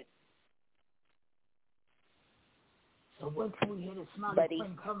be good. So when can we hear the Smiley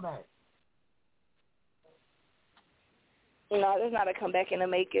Quinn comeback? No, there's not a comeback in the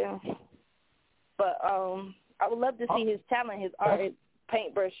making. But I would love to see his talent, his art, his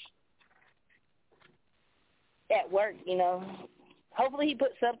paintbrush at work, you know. Hopefully he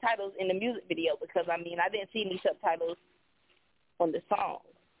put subtitles in the music video because, I mean, I didn't see any subtitles on the song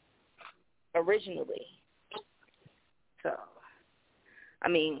originally. So, I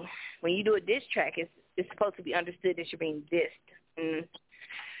mean, when you do a diss track, it's supposed to be understood that you're being dissed. And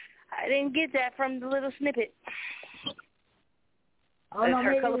I didn't get that from the little snippet. Oh, no,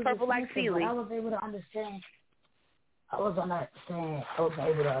 her Color Purple like Sealy. I was able to understand. I was able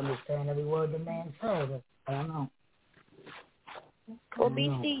to understand every word the man said. I don't know. Well,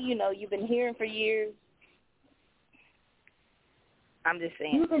 BC, you know, you've been hearing for years. I'm just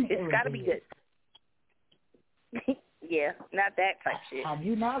saying, it's got to be good. Yeah, not that type shit. Have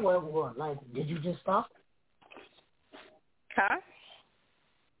you not? What? Like, did you just stop? Huh?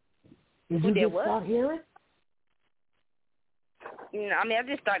 Did you just stop hearing? You know, I mean, I've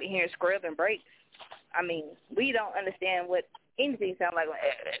just started hearing scrub and breaks. I mean, we don't understand what anything sounds like.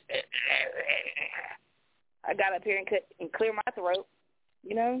 I got up here and clear my throat.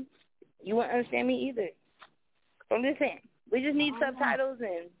 You know, you wouldn't understand me either. So I'm just saying, we just need subtitles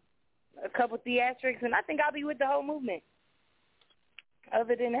and a couple theatrics, and I think I'll be with the whole movement.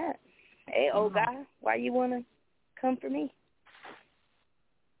 Other than that, hey, old guy, why you want to come for me?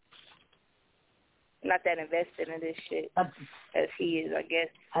 Not that invested in this shit as he is, I guess.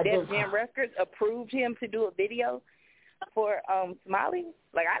 Def Jam Records approved him to do a video for Smiley.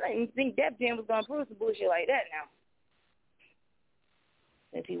 Like, I didn't even think Def Jam was going to approve some bullshit like that now.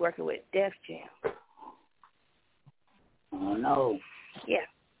 Since he working with Def Jam. Oh, no. Yeah.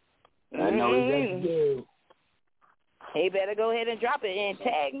 I know exactly do. He better go ahead and drop it and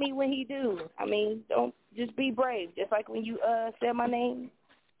tag me when he do. I mean, don't just be brave. Just like when you said my name,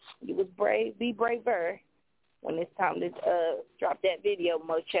 you was brave. Be braver when it's time to drop that video,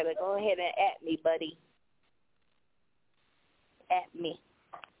 Mo Cheddar. Go ahead and at me, buddy. At me.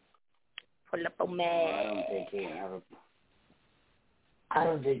 Pull up on me. I don't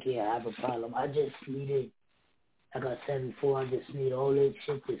think he'll have a problem. I just needed, like I said before, I just need all that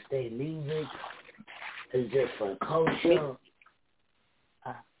shit to stay music. It's just for culture.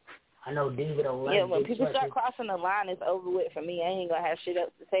 I know David don't like. Yeah, when people start crossing the line, it's over with for me. I ain't gonna have shit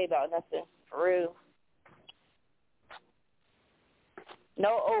else to say about nothing. For real.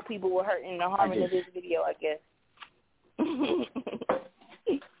 No old people were hurting the harming of this video, I guess.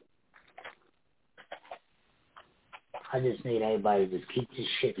 I just need everybody to just keep this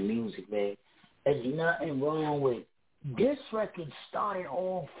shit music, man. There's nothing wrong with this record.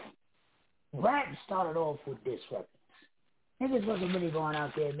 Rap started off with diss records. Niggas wasn't really going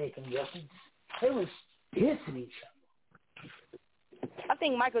out there making records. They was dissing each other. I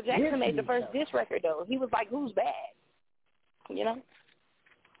think Michael Jackson made the first diss record, though. He was like, who's bad? You know?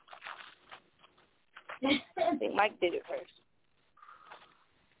 I think Mike did it first.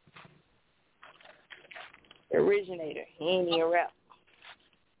 originator. He ain't even rap.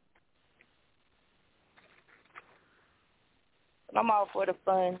 But I'm all for the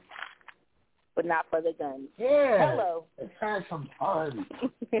fun, but not for the guns. Yeah. Hello. Let's have some fun.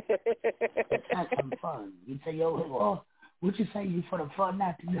 Let's have some fun. You say, yo, what you say? You for the fun,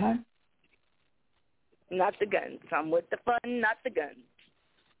 not the gun? Not the guns. I'm with the fun, not the guns.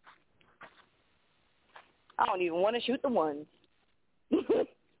 I don't even want to shoot the ones.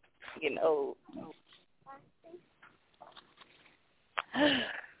 You know.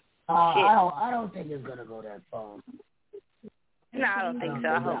 I don't think it's gonna go that far. No, I don't think so.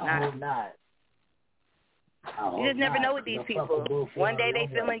 I hope not. You just never know with these people. One day they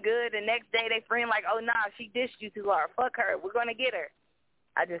feeling good, the next day they feeling like, oh, nah, she dished you too hard. Fuck her. We're going to get her.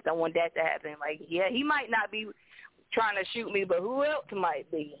 I just don't want that to happen. Like, yeah, he might not be trying to shoot me, but who else might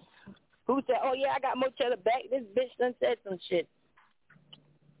be? Who said, oh, yeah, I got more cheddar back. This bitch done said some shit.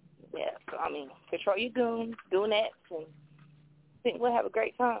 Yeah, so, I mean, control your goons, do that, and I think we'll have a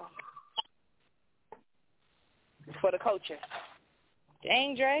great time. For the culture.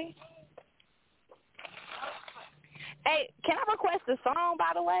 Dang, Dre. Hey, can I request a song,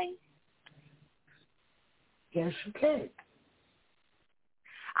 by the way? Yes, you can.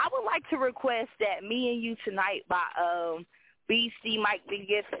 I would like to request that Me and You Tonight by BC, Mike the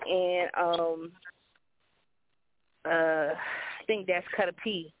Gift, and I think that's Cutter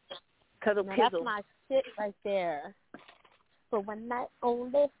P. Cutter Pizzle. That's my shit right there. For one night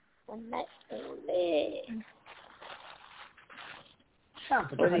only, one night only.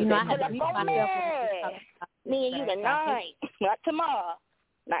 Me and You tonight, not tomorrow,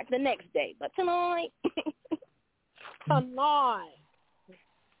 not the next day, but tonight.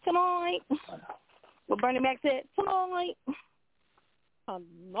 Tonight. What Bernie Mac said, tonight.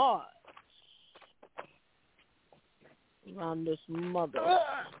 Around this mother.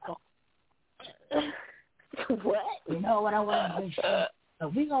 What? You know what I want to make sure?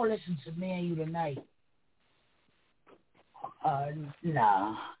 If we gonna listen to Me and You Tonight,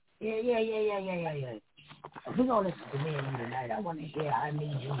 nah. Yeah. If we gonna listen to Me and You Tonight, I want to hear I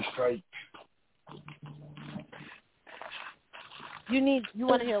Need You Straight. You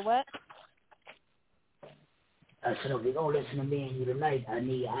want to hear what? I said, if we gonna listen to Me and You Tonight, I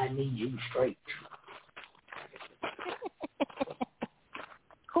need You Straight.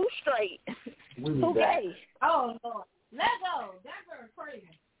 Who's straight? Who gay? Oh, Lord. Let go. That girl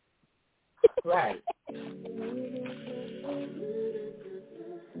crazy. Right.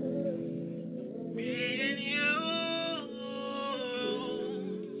 Me and you.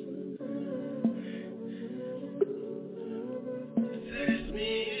 It's me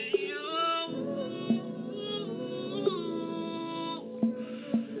and you.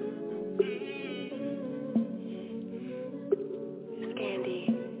 Candy.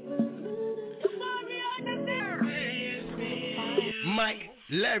 Mike,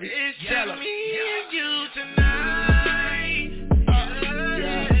 Larry, tell him. Me and you tonight.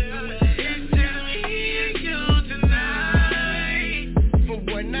 It's just me and you tonight. For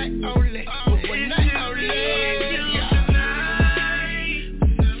one night only. For one night only.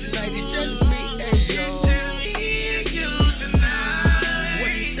 Tonight it's just me and you. It's just me and you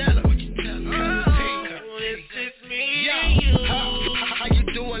tonight. What you tell him? It's just me and you. How you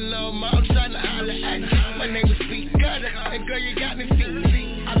doing, love? I'm trying to holler at you. My name is Pete Gutter, and girl, you got me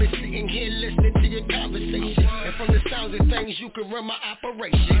feeling. I've been sitting here listening to your conversation, and from the sounds of things, you can run my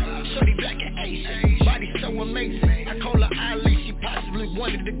operation. Shorty black and Asian, body so amazing. I call her Ali, she possibly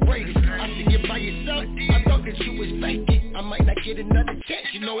one of the greatest. I see you by yourself, I thought that you was faking. I might not get another chance,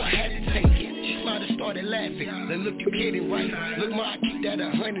 you know I had to take it. She smiled and started laughing. Then look, you kidding, right? Look, ma, I keep that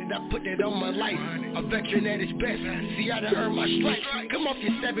 100, I put that on my life. A veteran at his best. See, I done earned my stripes. Come off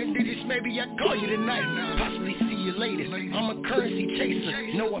your 7 digits, maybe I call you tonight. Possibly see you later. I'm a currency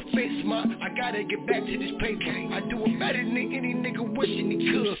chaser. No offense, ma, I gotta get back to this paper. I do it better than any nigga wishing he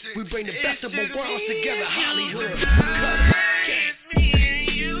could. We bring the best of both worlds together, Hollywood. It's me and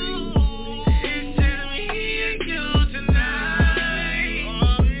you. It's just me and you tonight.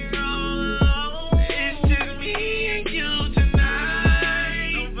 It's just me and you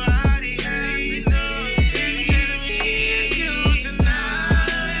tonight. Nobody else knows. It's just me and you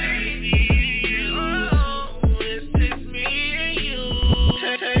tonight. It's just me and you.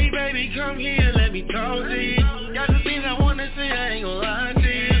 Hey baby, come here, let me talk to you. Got some things I wanna say, I ain't gonna lie to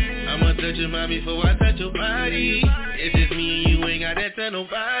you. I'ma touch your mind before I touch your body. It's just me and you, ain't got that to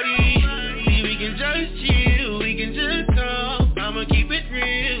nobody. See, we can just chill, we can just talk. I'ma keep it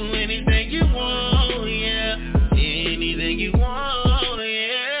real, anything you want, yeah. Anything you want,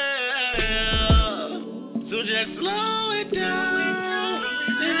 yeah. So just slow it down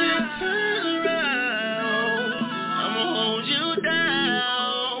and just turn around.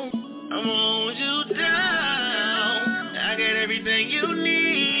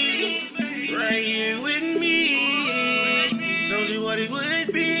 what it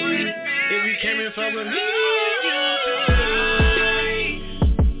would be if you came in for with me and you tonight.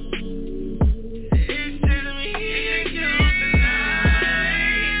 It's just me and you tonight.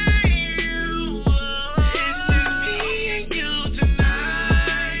 It's just me and you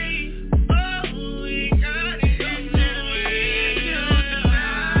tonight. Oh, we got it. It's just me and you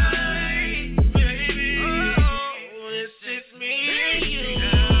tonight, baby. Oh, it's just me and you.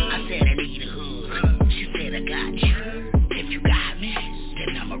 I said I need a hug. She said I got you. If you got me,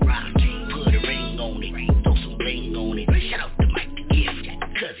 then I'ma rock you. Put a ring on it, throw some bling on it. Shout out to Mike the Gift,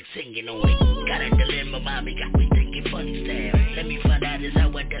 cause he's singing on it. Got a dilemma, mommy, got me thinking funny style. Let me find out is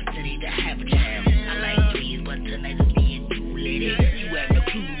our destiny to have a child. I like threes, but tonight is me and you, lady. You have no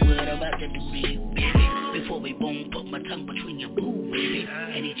clue what I'm about to do to you, baby. Before we boom, put my tongue between your boo, baby,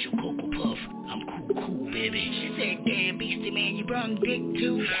 and eat your Cocoa Puff. I'm cool, baby. She said, damn, beastie man, you brung dick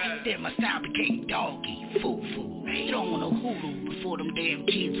too. Then my style became doggy, foo. Throwing a hoodoo before them damn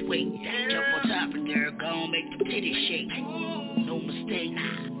kids wait. Jump on top and girl, gon' make them titties shake. No mistake,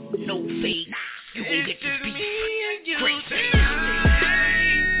 no fake. You gon' get this beat. Great thing.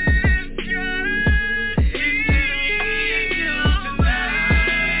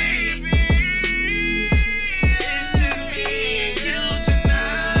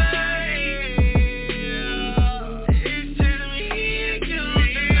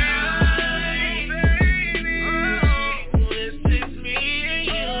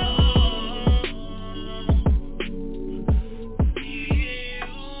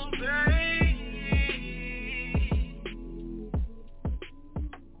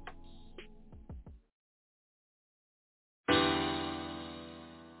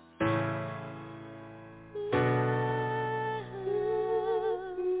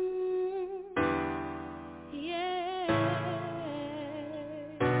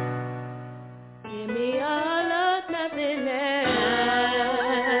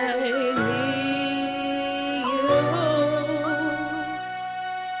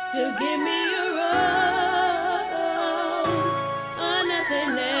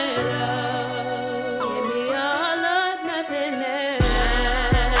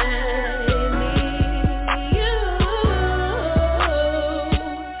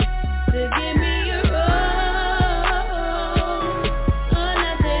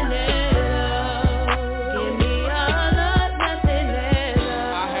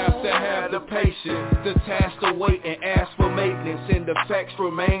 The task to wait and ask for maintenance, and the facts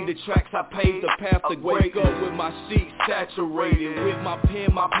remain. The tracks I paved, the path to wake up with my sheets saturated, with my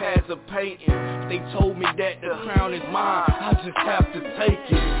pen, my pads of painting. They told me that the crown is mine, I just have to take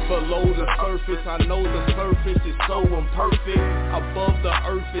it. Below the surface, I know the surface is so imperfect. Above the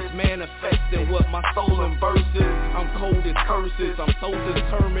earth is manifesting what my soul embraces. I'm cold as curses, I'm so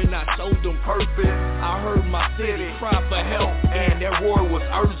determined, I showed them purpose. I heard my city cry for help, and that roar was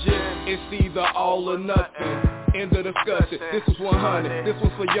urgent. It's either all or nothing. End of discussion. This was 100. This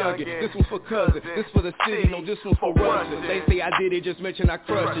was for youngin'. This was for cousin. This for the city. No, this one for Russia. They say I did it, just mention I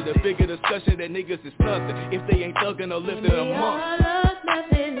crushed it. The bigger discussion that niggas is nothing. If they ain't thuggin' or lifting them up.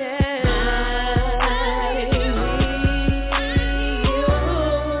 Nothing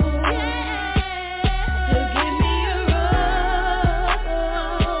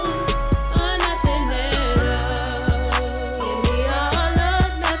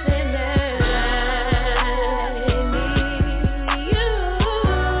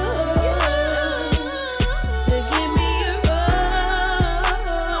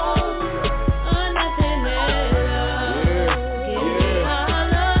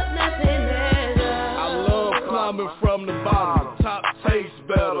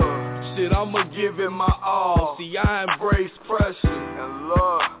I'ma give it my all. See, I embrace pressure and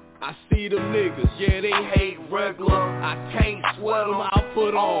love. I see them niggas, yeah, they hate regular. I can't sweat them, I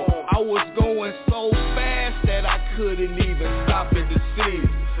put on. I was going so fast that I couldn't even stop at the scene.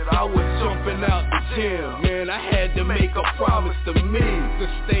 I was jumping out the gym, man, I had to make a promise to me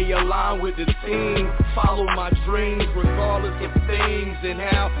to stay aligned with the team, follow my dreams regardless of things and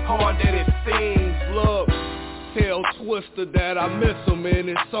how hard that it seems. Look, tell Twister that I miss him and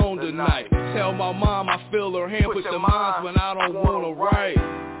it's on tonight. Tell my mom I feel her hand push the minds when I don't wanna write.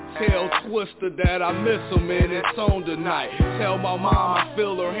 Tell Twister that I miss him and it's on tonight. Tell my mom I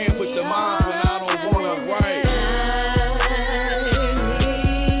feel her hand push the minds when I don't wanna write.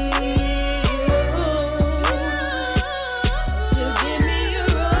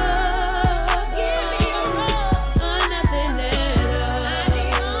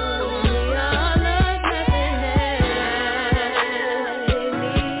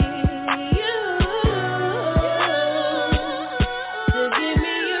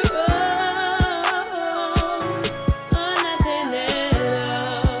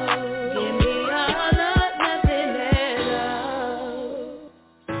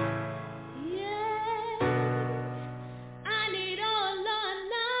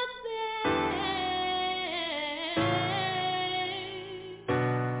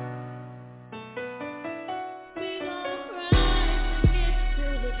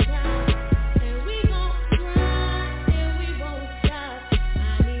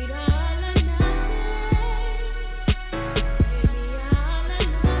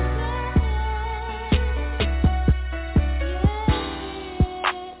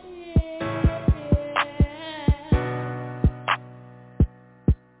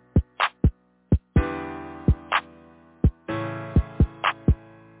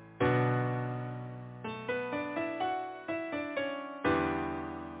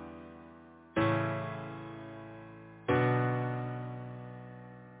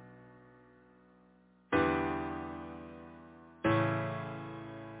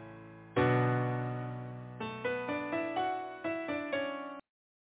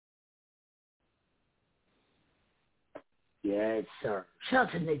 Yes, sir.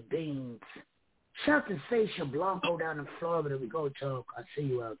 Shout to Nick Beans. Shout to Sasha Blanco down in Florida. We go talk. I see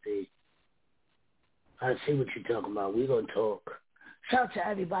you out there. I see what you're talking about. We gonna talk. Shout to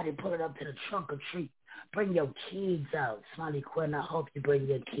everybody pulling up to the trunk or treat. Bring your kids out. Smiley Quinn, I hope you bring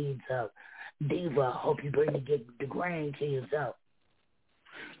your kids out. Diva, I hope you bring the grandkids out.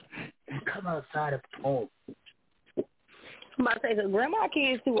 And come outside of home. I'm about to say, because grandma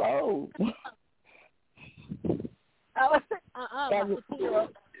kids too old.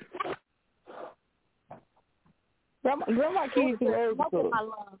 Grandma kids too old. Smoke in my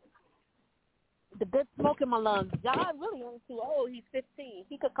lungs. The good smoke in my lungs. John really ain't too old. He's 15.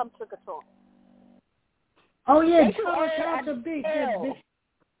 He could come trick or treat. Oh yeah, shout out to Big.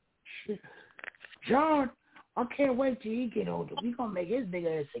 John, I can't wait till he get older. We gonna make his big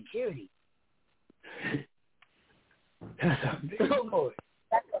ass security. That's a big boy.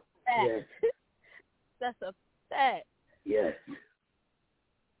 That's a fact. Yes. That's a fact. Yes.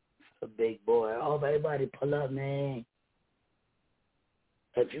 A big boy. Oh, everybody pull up, man.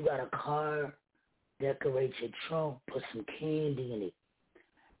 If you got a car, decorate your trunk, put some candy in it.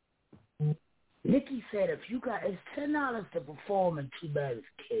 Nikki said it's $10 to perform in 2 bags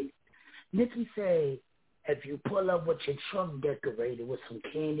of cake. Nikki said if you pull up with your trunk decorated with some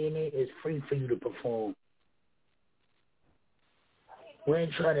candy in it, it's free for you to perform. We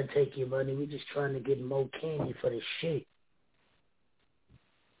ain't trying to take your money. We just trying to get more candy for the shit.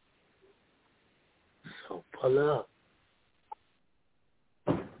 So pull up.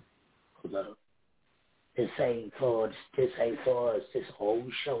 Pull up. This ain't for us. This whole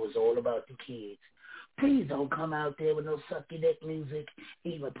show is all about the kids. Please don't come out there with no sucky dick music,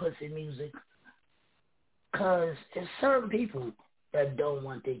 even pussy music. Because there's certain people that don't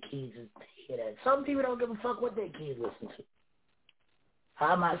want their kids to hear that. Some people don't give a fuck what their kids listen to.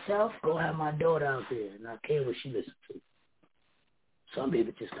 I myself go have my daughter out there and I care what she listens to. Some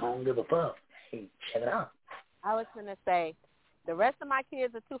people just don't give a fuck. Hey, check it out. I was going to say, the rest of my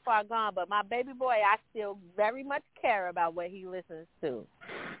kids are too far gone, but my baby boy, I still very much care about what he listens to.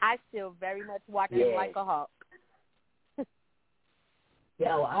 I still very much watch him like a hawk.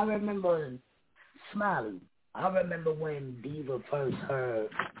 Yo, I remember Smiley. I remember when Diva first heard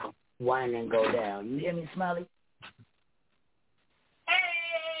Wine and Go Down. You hear me, Smiley?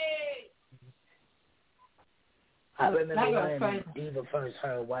 Hey! I remember when Diva first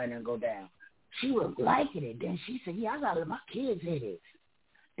heard Wine and Go Down. She was liking it. Then she said, I got to let my kids hear this.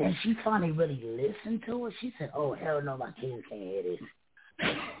 Then she finally really listened to it. She said, oh, hell no, my kids can't hear this.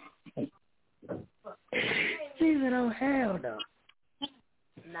 She said, oh, hell no.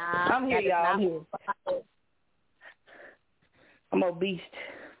 Nah, I'm here, y'all. I'm here. I'm obese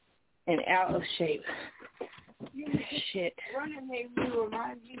and out of shape. Shit. Running made me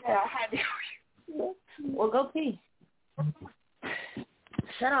remind you that I had to. Well, go pee.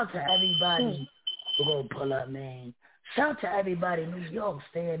 Shout out to everybody who gonna pull up, man. Shout out to everybody in New York,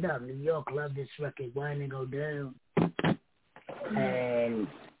 stand up. New York love this record, Wine and Go Down. And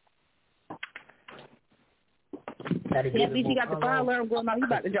BC got the fire alarm going on. You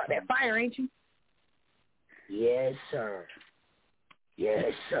about to drop that fire, ain't you? Yes, sir.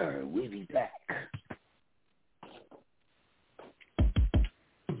 Yes, sir. We'll be back.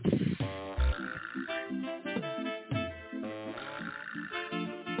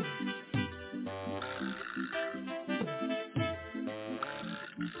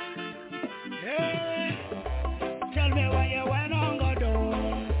 Tell me why you went on go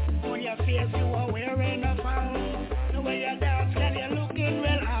down. On your face you were wearing a frown. The way you dance, girl, you're looking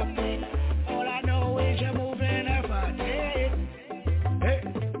real happy. All I know is you're moving her body. Hey,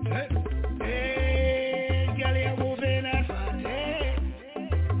 hey, hey, girl, you're moving her body.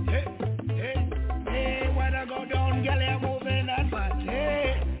 Hey, hey, hey, when I go down, girl, you're moving her body.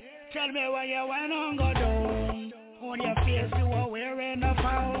 Tell me why you went on go down. On your face you were wearing a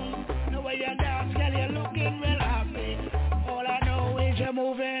frown. The way you dance, girl, you're looking real happy. All I know is you're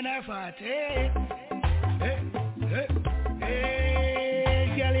moving her fatty. Hey, hey, hey,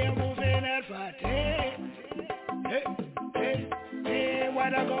 girl, you're moving her fatty. Hey, hey, hey,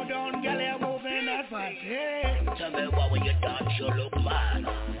 when I go down, girl, you're moving her fatty. Tell me why when you dance you look mad.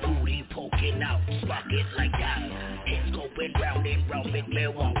 Booty poking out, spark it like that. It's going round and round, make me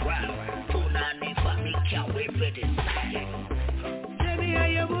one grab. Punani for me, can't wait for this side. Tell me how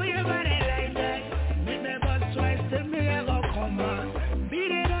you move your body like that. Make me bust twice, tell me I go come on.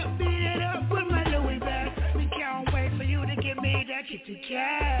 Beat it up with my Louis back. We can't wait for you to give me that kitty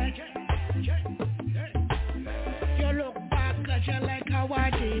cat. You look back cause you like how I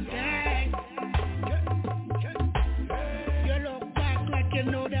did that. You look back like you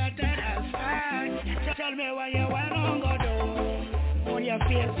know that I fine. Tell me why you went on go do.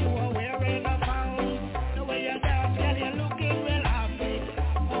 face, you are wearing a pound. The way you dance, girl, you're looking real happy.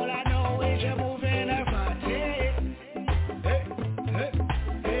 All I know is you're moving a body. Hey, hey,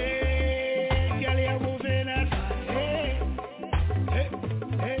 hey, girl, you're moving a body. Hey,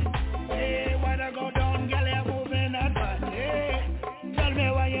 hey, hey, wanna go down, girl, you're moving a body. Tell me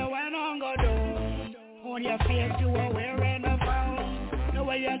why you wanna go down. On your face, you are wearing a pound. The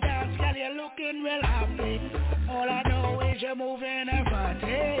way you dance, girl, you're looking real happy. All I know is you're moving a body.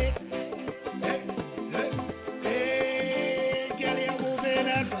 Hey, hey, hey, girl, you're moving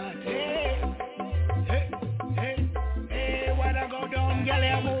a body. Hey, hey, hey, wanna go down, girl,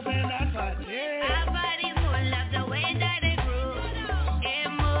 you're moving a body. Our bodies full of the way that they groove. It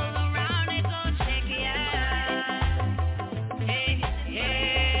move around, it gon' shake ya. Hey,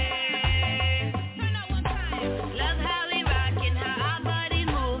 hey. Turn up one time. Love how we rockin', how our bodies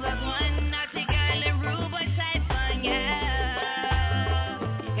move as one. Not the girl in rude, but type fun, yeah.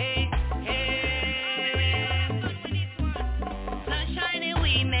 Hey, hey. Sunshine and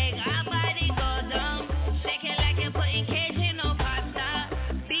we make our body go down. Shake it like you're putting Cajun on pasta.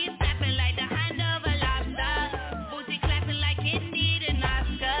 Beat snapping like the hand of a lobster. Booty clapping like it need an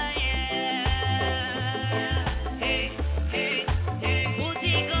Oscar, yeah. Hey, hey, hey.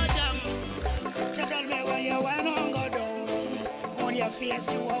 Booty go down. So tell me why you wanna go down. On your face,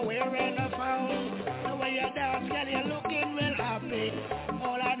 you are wearing a frown. The way you dance, girl, you're looking real happy.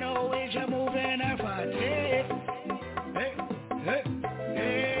 All I know is you're moving a body. Hey, hey,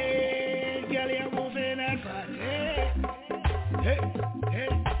 hey, girl, you're moving a body. Hey, hey,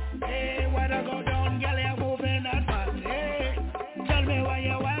 hey, wanna go down, girl, you're moving a body. Tell me why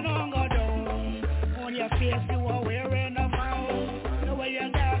you wanna go down. On your face, you are wearing a frown. The way you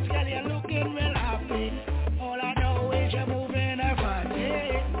dance, girl, you're looking real happy. All I know is you're moving a body.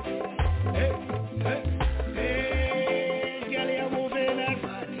 Hey, hey, hey, girl, you're moving a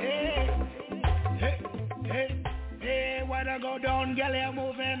body. Hey, hey, hey, wanna go down, girl, you're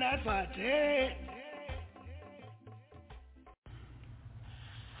moving a body.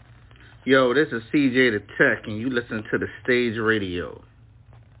 Yo, this is CJ the Tech, and you listen to the Stage Radio.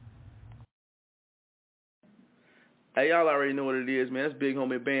 Hey, y'all already know what it is, man. That's Big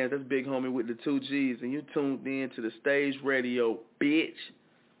Homie Bands. That's Big Homie with the 2 G's, and you tuned in to the Stage Radio, bitch.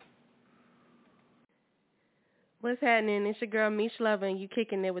 What's happening? It's your girl, Mish Lover, and you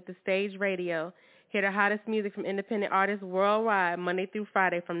kicking it with the Stage Radio. Hear the hottest music from independent artists worldwide, Monday through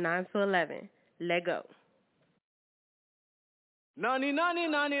Friday from 9 to 11. Let go. Nani,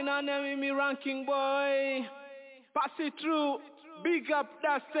 me ranking boy. Pass it through. Big up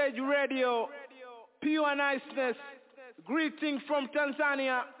that Stage Radio. Pure niceness. Greeting from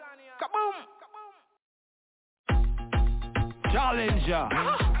Tanzania. Kaboom! Challenger.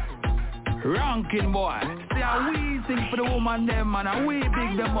 Ranking boy. Say a we sing for the woman them and a we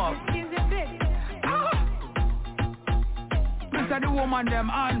big them up. Mr. The woman them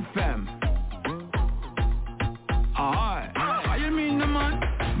anthem. Alright. How you mean the man?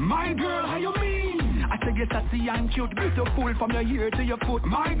 My girl, how you mean? I say you're sassy and cute, beautiful from your ear to your foot.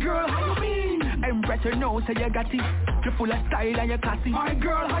 My girl, how you mean? Empress, you know, say you got it. You're full of style and you're classy. My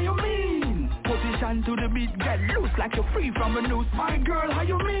girl, how you mean? Position to the beat, get loose like you're free from a noose. My girl, how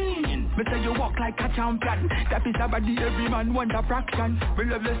you mean? Me say you walk like a champion. That is a body every man want a fraction. We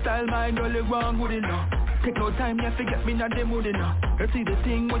love your style, mind only one good enough. Take no time, you forget me not the mood enough. You see the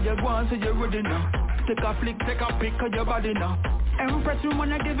thing when you go on, so you're good enough. Take a flick, take a pic of your body now. Empress, you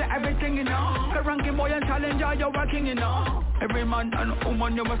wanna give it everything, you know. The ranking boy and challenger, you're working, you know. Every man and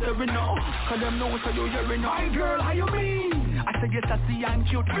woman, you must every know. Cause them know, so you're hearing. My girl, how you mean? I say you're sassy and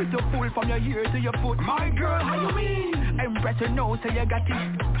cute, beautiful from your ear to your foot. My girl, how you mean? Empress, you know, so you got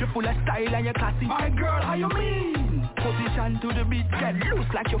it. You're full of style and you're classy. My girl, how you mean? Position to the beat, get loose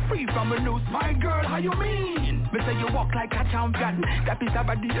like you're free from a noose. My girl, how you mean? Me say you walk like a champion. That is a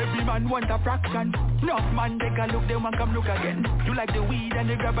body every man want a fraction. Enough man, they can look, they want come look again. You like the weed and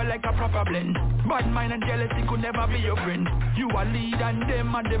the grabber like a proper blend. Bad mind and jealousy could never be your friend. You a lead and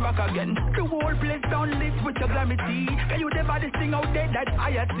them and they back again. The whole place down lit with your glamity. Can you the baddest thing out there that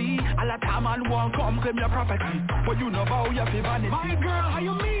I see? All the time and won't come claim your property. But you know how you feel vanity. My girl, how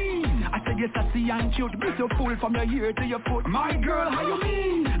you mean? I say you're sassy and cute, beautiful from your ear to your foot. My girl, how you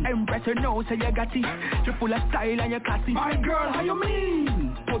mean? Empress, you know, say you got it. You're full of style and you're classy. My girl, how you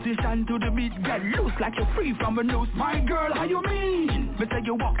mean? Position to the beat, get loose like you're free from a noose. My girl, how you mean? Me say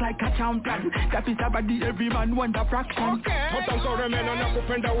you walk like a champion. That is a body every man want a fraction. Okay. Mutankore mena na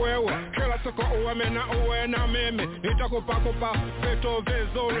kupenda wewe. Kila siku uwe mena uwe na mimi. Nitakupa vitu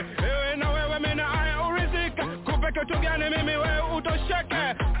vizuri. Ewe na wewe mena aya urizika. Kupe kitu gani mimi wewe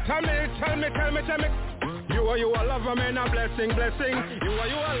utosheke. Tell me. You You are a lover, man, a blessing. You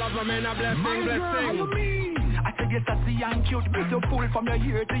are a lover, man, a blessing. My girl, how you mean? I said you're sassy and cute, beautiful from your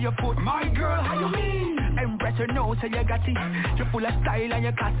ear to your foot. My girl, how you mean? Embrace your nose, say you got it. You're full of style and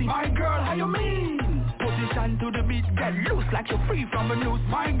you're classy. My girl, how you mean? Position to the beat, get loose like you're free from a noose.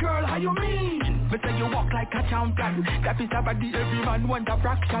 My girl, how you mean? Me say you walk like a champion. That is a body every man want a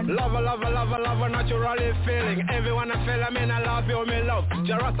fraction. Lover, naturally feeling. Everyone I feel, I mean I love you, me love.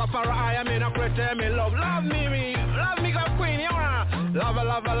 Jarastafari, I mean I pretend me love. Love me, go queen, you wanna.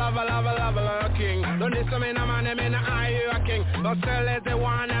 Lover, king. Don't listen to me, no man, I mean I you a king. But still is the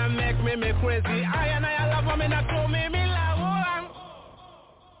one that make me crazy. I love me, not to me love.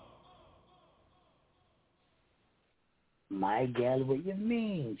 My girl, what you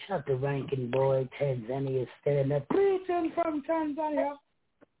mean? Shut the ranking boy, Tanzania stand up. Preaching from Tanzania.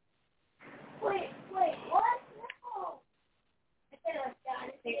 Wait, what? No. I said I was down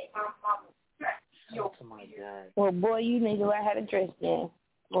to say my mama. Oh my God. Well, boy, you need to learn how to dress then.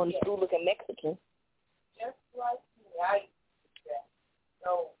 Going to school looking Mexican. Just like me, I used to dress. So.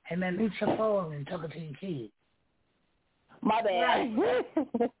 Hey man, meet your phone and talk to your kids. My bad.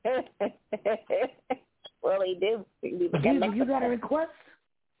 Well, he did. You got a request?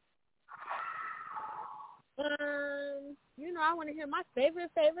 You know, I want to hear my favorite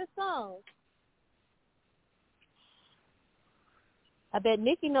song. I bet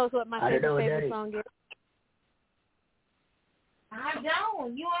Nikki knows what my favorite song is. I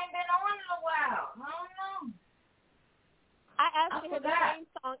don't. You ain't been on in a while. I don't know. I ask you the same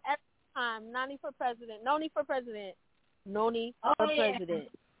song every time. Noni for president. President.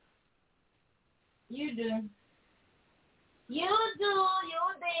 You do. You did.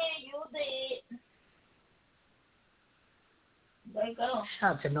 There you go.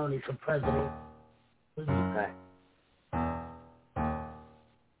 Shout out to Noni for president. Who's that?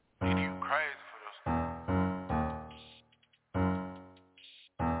 You crazy for this.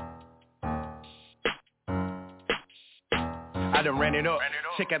 I done ran it up.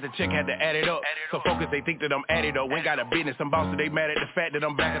 Check after check, had to add it up. So focus, they think that I'm at it up. Ain't got a business, I'm boss, so they mad at the fact that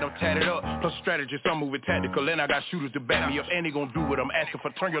I'm back and I'm tatted up. Plus strategy, some moving tactical, and I got shooters to back me up. And they gon' do what I'm asking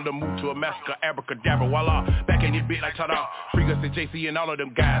for. Turn your little move to a massacre, abracadabra, voila. Back in this bit like ta-da. Free Gus and JC and all of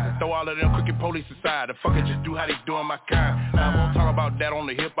them guys. And throw all of them crooked police aside. The fucker just do how they doing my kind. I won't talk about that on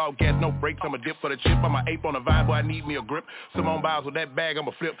the hip, all gas, no brakes. I'm a dip for the chip, I'm a ape on the vibe, boy, I need me a grip. Simone Biles with that bag, I'm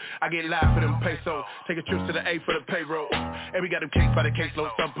a flip. I get live for them pesos. Take a trip to the A for the payroll. And we got them case by the caseload.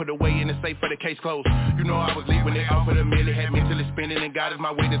 Some put away in the safe for the case closed. You know I was leaving it off of the million. Had mentally spinning and God is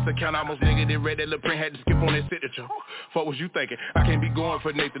my witness account. Almost negative, read that little print, had to skip on that signature. What was you thinking? I can't be going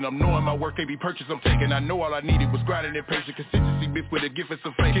for Nathan. I'm knowing my work can't be purchased, I'm taking. I know all I needed was grinding and patient consistency. Bitch with a gift and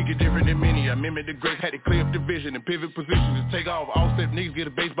some faith. Kick it different than many. I mimic the greats. Had to clear up the vision and pivot positions and take off. All step niggas get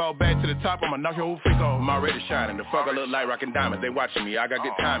a baseball bat to the top. I'ma knock your whole face off. I'm already shining. The fuck I look like rockin' diamonds. They watching me. I got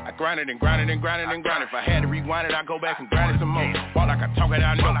good time. I grind it and grind it and grind it and grind it. If I had to rewind it, I go back and grind it some more. Walk like I talk it,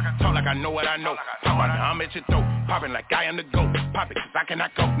 I know. Talk like I know what I know. Pop out, I'm at your throat. Popping like I am the GOAT. Pop it, cause I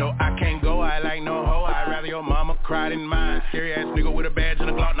cannot go. No, I can't go. I like no hoe. I'd rather your mama cry than mine. Scary ass nigga with a badge and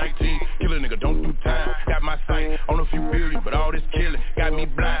a Glock 19. Kill a nigga, don't do time. Got my sight on a few billion, but all this killing got me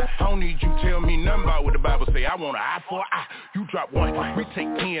blind. I don't need you tell me nothing about what the Bible say. I want an eye for an eye. You drop one, we take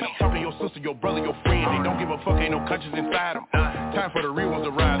 10. I'm talking your sister, your brother, your friend. They don't give a fuck, ain't no conscience inside them. Time for the real ones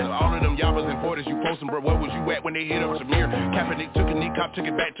to rise. All of them yabbas and porters you posting, bro. Where was you at when they hit up Samir? Kaepernick took a knee, cop took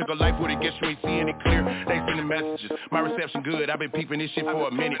it back, took a life with it. Guess you ain't seeing it clear. They sending messages. My reception good. I've been peeping this shit for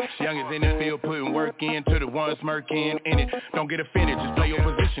a minute. Young is in the field, putting work in to the ones smirking in it. Don't get offended, just play your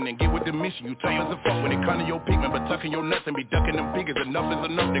position and get with the mission. You tough as a fuck when it come to your pigment, but tucking your nuts and be ducking them figures. Enough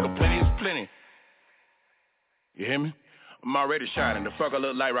is enough, nigga. Plenty is plenty. You hear me? I'm already shining. The fuck I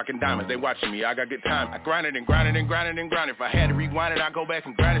look like rockin' diamonds. They watching me. I got good time. I grind it and grind it and grind it and grind it. If I had to rewind it, I go back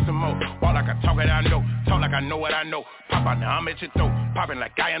and grind it some more. Walk like I talk it, I know. Talk like I know what I know. Pop out now, I'm at your throat. Popping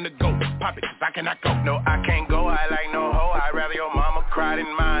like I am the GOAT. Pop it, cause I cannot go. No, I can't go. I like no hoe. I'd rather your mama cry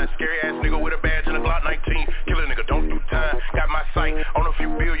than mine. Scary ass nigga with a badge and a Glock 19. Kill a nigga, don't do time. Got my sight on a few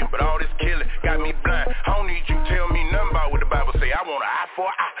billion, but all this killing got me blind. I don't need you tell me nothing about what the Bible say. I want an eye for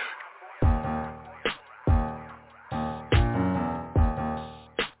an eye.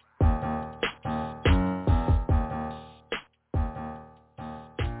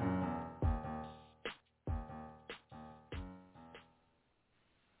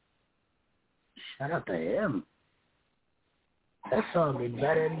 Shout out to him. That song gets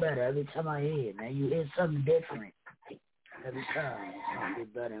better and better every time I hear it, man. You hear something different every time. It's gonna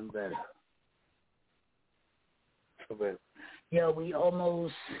get better and better. For real. Yo, we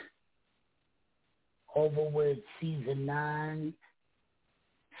almost over with season 9.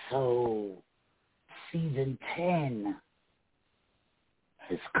 So season 10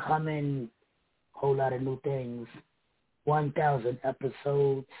 is coming. Whole lot of new things. 1,000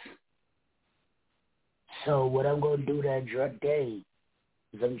 episodes. So what I'm going to do that day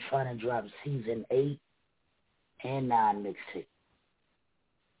is I'm trying to drop season 8 and 9 mixtape.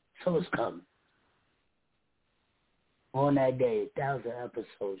 So it's coming. On that day, 1,000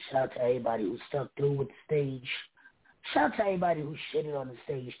 episodes. Shout out to everybody who stuck through with the stage. Shout out to everybody who shitted on the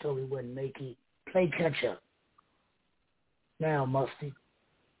stage, told we wouldn't make it. Play catch up. Now, Musty.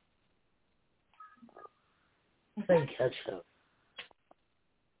 Play catch up.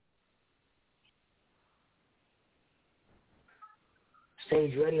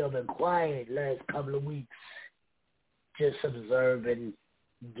 Stage radio been quiet last couple of weeks. Just observing,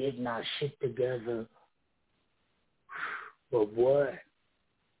 getting our shit together. But what?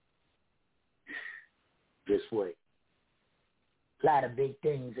 Just wait. A lot of big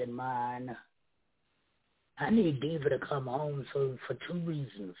things in mind. I need Diva to come home for 2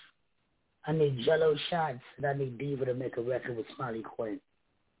 reasons. I need Jello shots, and I need Diva to make a record with Smiley Quinn.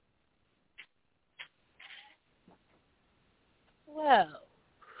 Well,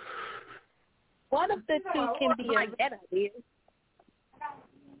 one of the two can be a better idea.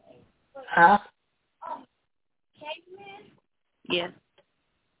 Huh? Yeah.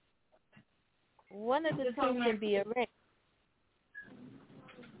 One of the two can be arranged.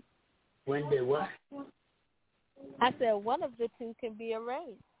 When did what? I said one of the two can be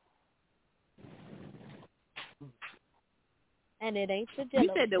arranged. And it ain't the Jello. You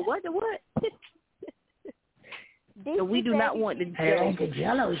said the what? The what? So we do not want the Jello. It ain't the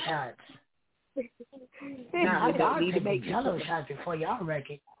Jello shots. Nah, y'all need to make Jello shots before y'all wreck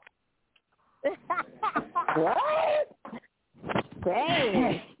it. What?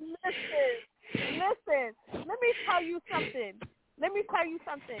 Dang. Listen. Let me tell you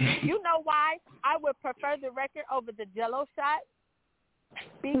something. You know why I would prefer the record over the Jello shot?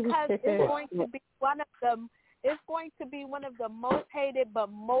 Because it's going to be one of them. It's going to be one of the most hated but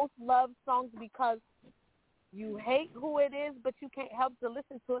most loved songs because you hate who it is, but you can't help to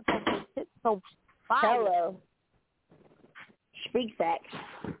listen to it because it's so fire. Hello. Speak facts.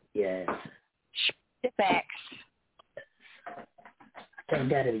 Yes. Speak facts. I think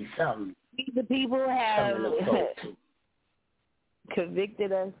that'll be something. The people have Something to look forward to.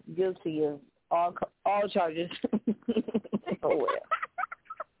 Convicted us guilty of all charges. Oh well.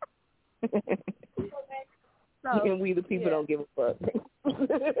 And we the people don't give a fuck.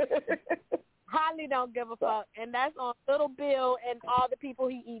 Highly don't give a fuck, and that's on Little Bill and all the people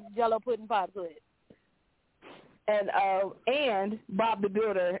he eats Jello pudding pops with. And Bob the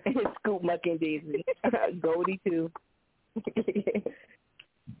Builder and Scoop Muck and Daisy. Goldie too.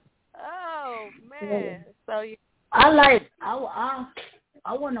 Oh man! So I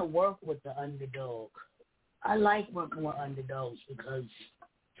want to work with the underdog. I like working with underdogs because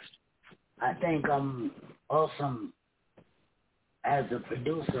I think I'm awesome as a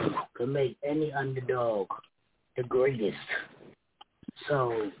producer, could make any underdog the greatest.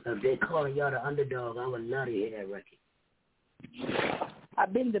 So if they're calling y'all the underdog, I would love to hear that record.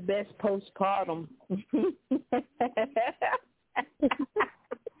 I've been the best postpartum.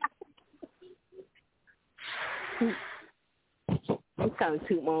 I'm kind of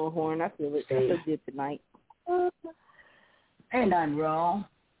toot my own horn. I feel it. I feel good tonight. Ain't nothing wrong.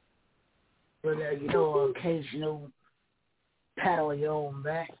 But, occasional pat on your own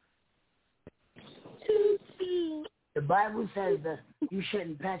back. The Bible says that you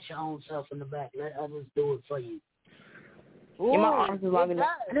shouldn't pat your own self in the back. Let others do it for you. Ooh, my arms are long enough.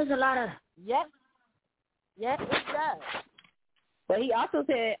 There's a lot of... Yes, it does. But he also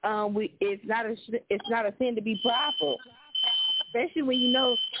said it's not a sin to be prideful, especially when you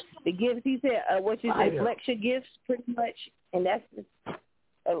know the gifts. He said what you say, flex your gifts pretty much, and that's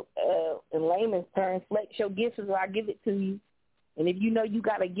in layman's terms, flex your gifts is where I give it to you. And if you know you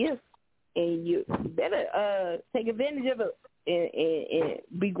got a gift, and you better take advantage of it and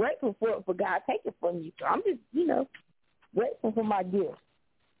be grateful for it, for God take it from you. So I'm just grateful for my gift.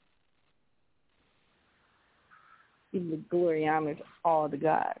 Give the glory and honor all to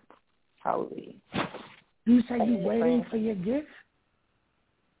God. Hallelujah. You say you waiting for your gift?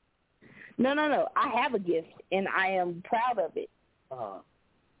 No. I have a gift, and I am proud of it.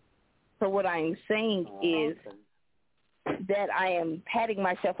 So what I'm saying is that I am patting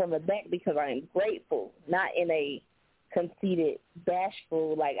myself on the back because I am grateful, not in a conceited,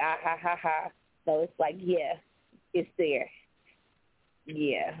 bashful, like, ha, ha, ha. No, it's like, yeah, it's there.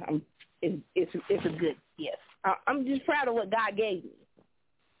 Yeah, it's a good gift. I'm just proud of what God gave me.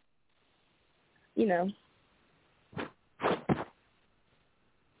 You know.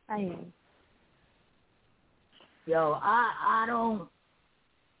 I am. Yo, I don't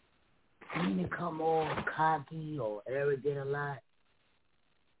mean to come all cocky or arrogant a lot.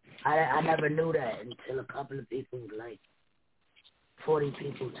 I never knew that until a couple of people, like 40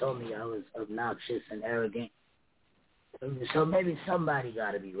 people told me I was obnoxious and arrogant. So maybe somebody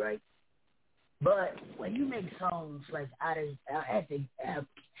got to be right. But when you make songs like at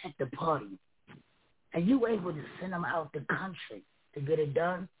the party, and you able to send them out the country to get it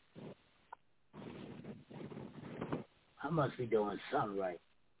done, I must be doing something right.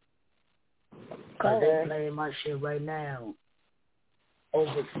 Because they playing my shit right now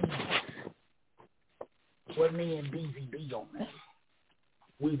overseas with me and BZB on it.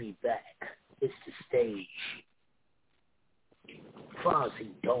 We be back. It's the stage.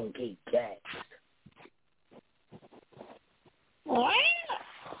 Frosty, don't get gassed.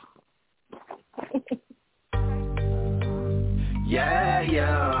 Yeah,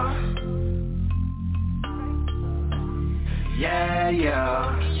 yeah. Yeah,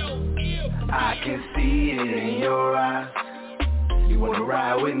 yeah. I can see it in your eyes. You wanna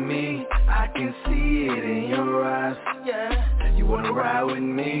ride with me? I can see it in your eyes. Yeah. You wanna ride with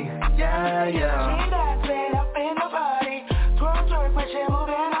me? Yeah, yeah. She dancing up in the party. Twerk, but she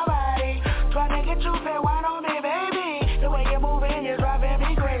moving her body. Trying to get you fit, why don't me, baby? The way you're moving, you're driving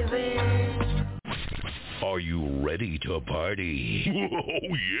me crazy. Are you ready to party? Oh,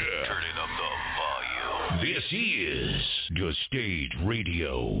 yeah. Turning up the volume. This is The Stage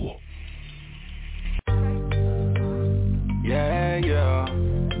Radio. Yeah, yeah.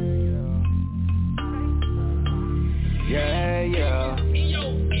 Yeah, yeah.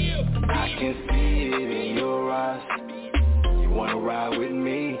 I can see it in your eyes. You wanna ride with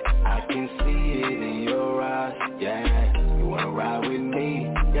me? I can see it in your eyes. Yeah. You wanna ride with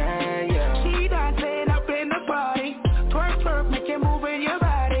me? Yeah, yeah. She dancing up in the party. Twerk, make you move in your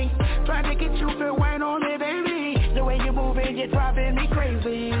body. Trying to get you to wine on me, baby. The way you moving, you're driving me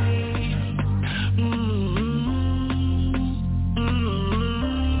crazy.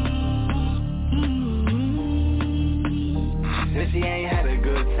 Said she ain't had a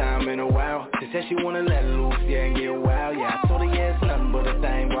good time in a while. She said she wanna let loose, yeah, and get wild. Yeah, I told her, yeah, it's nothing but a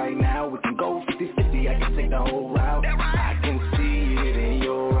thing right now. We can go 50-50, I can take the whole route. I can see it in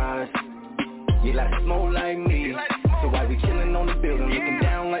your eyes. You like to smoke like me. So while we chillin' on the building, looking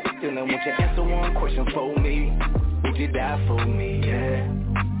down like the ceiling, won't you answer one question for me? Would you die for me, yeah?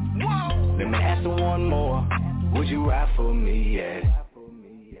 Let me ask her one more. Would you ride for me, yeah?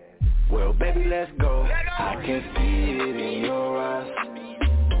 Well, baby, let's go. I can see it in your eyes.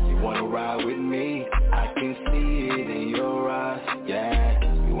 You wanna ride with me? I can see it in your eyes.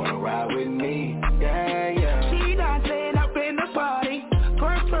 Yeah, you wanna ride with me? Yeah, yeah. She dancing up in the party.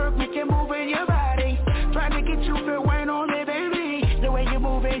 Twerk, make you move in your body. Trying to get you to wine on me, baby. The way you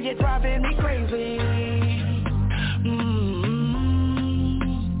moving, you're driving me crazy.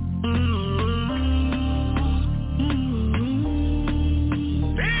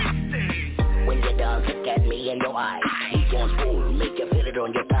 Look at me in your eyes. Heat on spool, make you feel it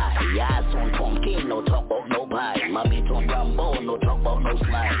on your thigh. Eyes on pumpkin, no talk about no pie. My beat on Rumble, no talk about no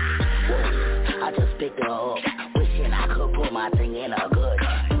slide. Whoa, I just picked her up, wishing I could put my thing in her good.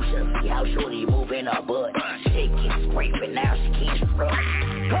 You should see how shorty moving her butt. Shaking, scraping, now she can't strut.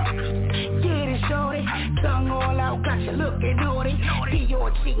 Get it, shorty, tongue all out, got you looking naughty. See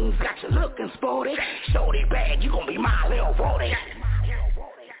your jeans, got you looking sporty. Shorty bad, you gon' be my little roadie.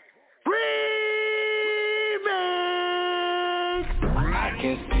 I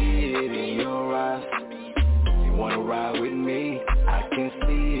can see it in your eyes. You wanna ride with me? I can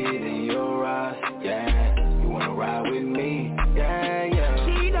see it in your eyes. Yeah, you wanna ride with me? Yeah, yeah.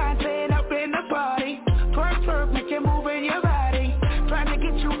 She dancing up in the party. Twerk, make you move in your body. Trying to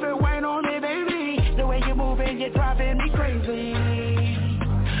get you to wine on me, baby. The way you moving, you're driving me crazy.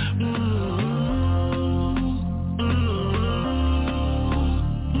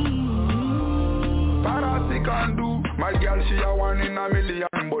 Can do. My girl, she a one in a million.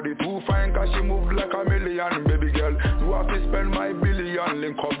 Body too fine cause she move like a million. Baby girl, you have to spend my billion.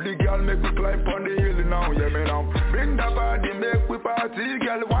 Link up the girl, make me climb on the hill now. Yeah, me now. Bring the body, make we party.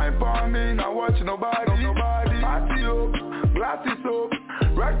 Girl, wine for me, now watch nobody. Party up, glasses up.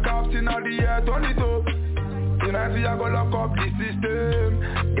 Red caps in the air, turn it up. Tonight we a go lock up the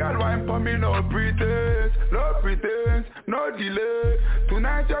system. Girl, wine for me, no pretense. No pretense, no delay.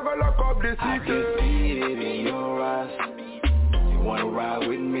 Tonight you go lock up the system. I can see it in your eyes. You wanna ride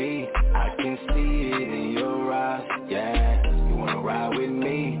with me? I can see it in your eyes. Yeah, you wanna ride with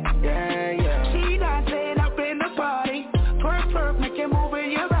me? Yeah, yeah. She dancing up in the party. Twerk, make you move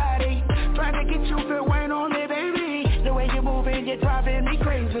in your body. Trying to get you to wine on me, baby. The way you moving, you're driving me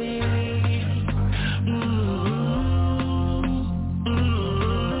crazy.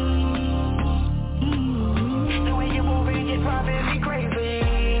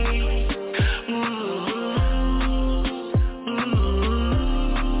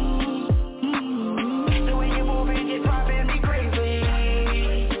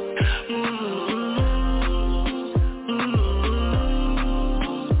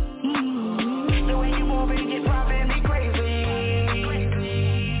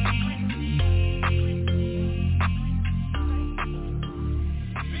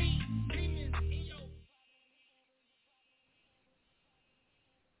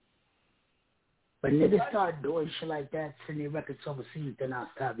 But niggas start doing shit like that, sending records overseas, then I'll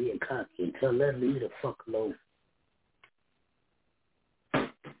stop being cocky until let me the fuck alone.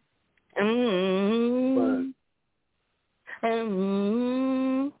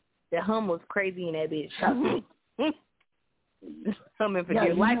 The hum was crazy in that bitch. Humming for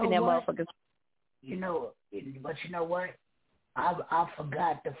dear life in that motherfucker. You know, but you know what? I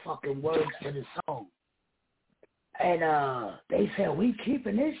forgot the fucking words to the song. And they said, we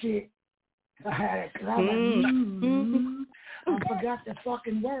keeping this shit. I had it, cause I was like, I forgot the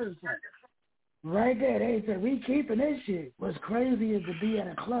fucking words. Right there, they said, we keeping this shit. What's crazy is to be at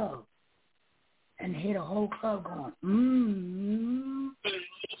a club and hear the whole club going,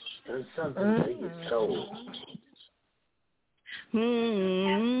 There's something to your soul.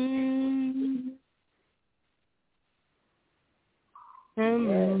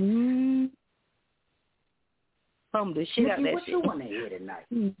 From the shit out that what shit. you want to hear tonight?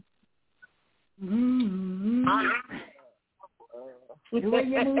 The way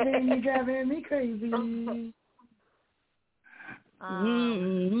you're moving, you're driving me crazy.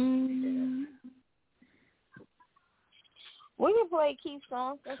 We can play Keith's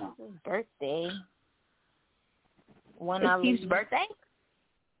song. This is his birthday. Keith's birthday?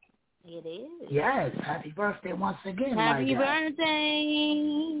 It is. Yes, happy birthday once again, Happy my guy.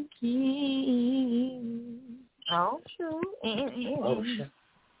 birthday, Keith. Oh, sure. Oh, shit.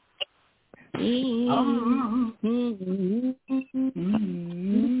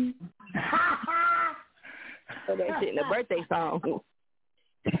 So that shit in the birthday song.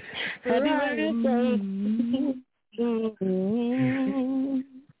 Happy birthday.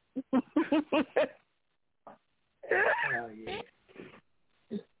 Hell yeah.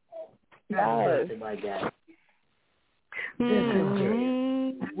 Yes. Happy birthday, my guy. This is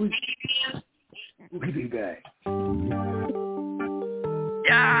Jay. We'll be back.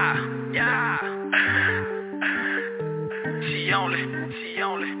 Yeah. She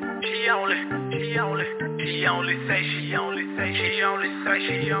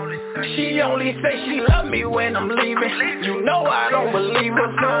only say she love me when I'm leaving. You know I don't believe her.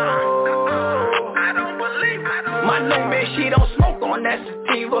 My new bitch, she don't smoke on that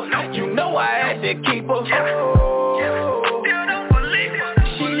sativa. You know I had to keep her.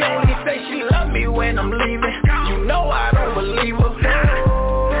 She only say she love me when I'm leaving. You know I don't believe her.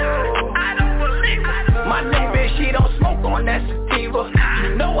 My new bitch, she don't smoke on that sativa. You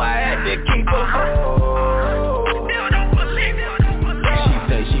know I had to keep her. She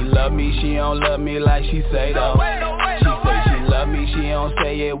say she love me, she don't love me like she say though. She say she love me, she don't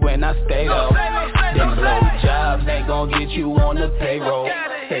say it when I stay though. Them blow jobs ain't gon' get you on the payroll.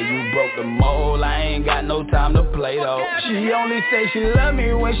 Say you broke the mold, I ain't got no time to play though. She only say she love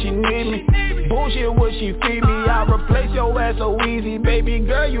me when she need me. Bullshit what she feed me, I replace your ass so easy. Baby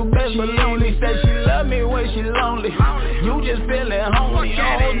girl, you best believe me. She only say she love me when she lonely. You just feeling homely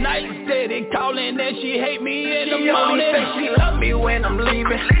all night, steady calling that she hate me in the morning. She only say she love me when I'm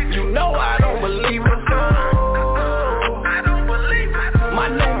leaving. You know I don't believe her. My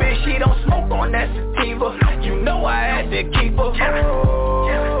new bitch, she don't smoke on that sativa. You know I had to keep her.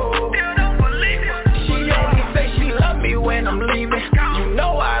 She only say she love me when I'm leaving. You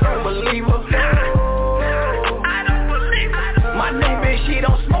know I don't believe her. My new bitch, she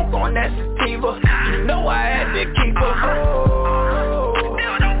don't smoke on that sativa. You know I had to keep her.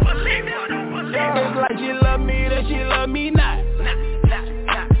 It's like she love me, that she love me not.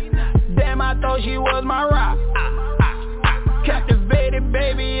 Damn, I thought she was my rock. Captivated,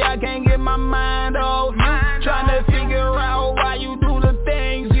 baby, I can't get my mind off you. Tryna figure out why you do the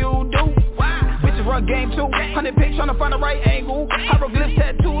things you do. Bitches run game too. 100 pics tryna find the right angle. Hieroglyphs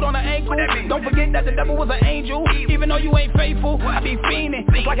tattooed on the ankle. Don't forget that the devil was an angel. Even though you ain't faithful, I be fiending.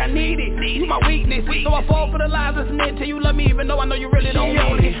 It's like I need it. You my weakness. So I fall for the lies, listening till you love me, even though I know you really don't. She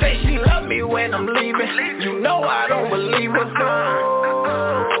only say she love me when I'm leaving. You know I don't believe her.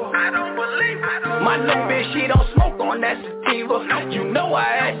 My new bitch, she don't smoke on that sativa. You know I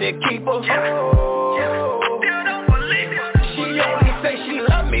had to keep her. She only say she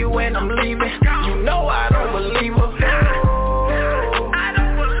love me when I'm leaving. You know I don't believe her.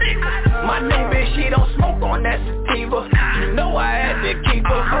 My new bitch, she don't smoke on that sativa. You know I had to keep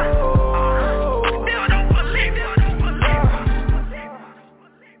her.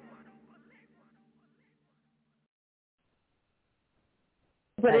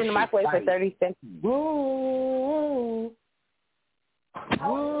 Put it in the microwave for 30 seconds. Whoa.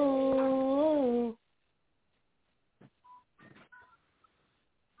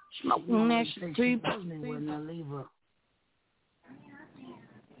 Smoking that street. When I leave her.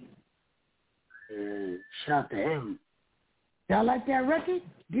 Shout out to him. Y'all like that record?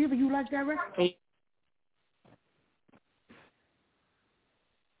 Diva, you like that record?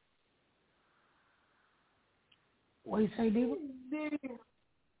 What you say, Diva?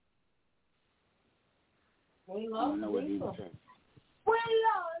 We I love don't know what Diva. Diva said. We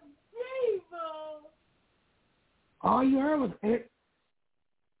love Diva. All you heard was it.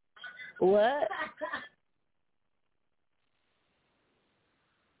 What?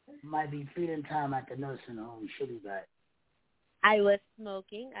 Might be feeding time at the nursing home. Should be back. I was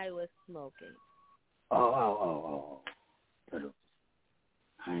smoking. Oh. But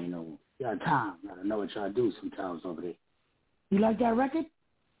I ain't know. Y'all time. I know what y'all do sometimes over there. You like that record?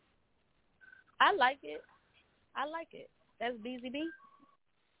 I like it. That's BZB.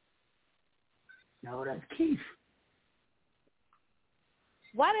 No, that's Keith.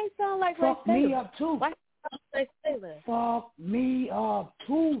 Why they sound like Fuck Ray me Taylor? up too. Why Ray Taylor? Fuck me up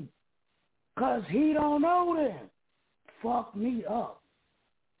too. 'Cause he don't know them. Fuck me up.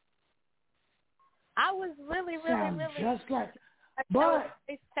 I was really Sound just like, but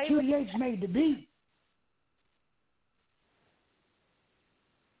QDH made the beat.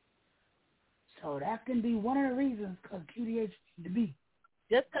 So that can be one of the reasons 'cause QDH made the beat.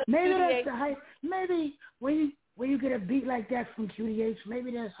 Just 'cause maybe QDH... that's the hype. Maybe when you get a beat like that from QDH,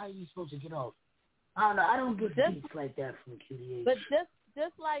 maybe that's how you're supposed to get off. I don't know. I don't get beats like that from QDH. But just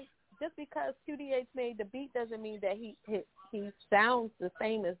because QDH made the beat doesn't mean that he sounds the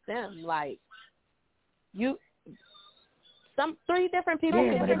same as them. Like three different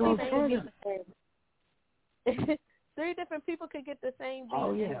people but it goes further. Three different people could get the same beat.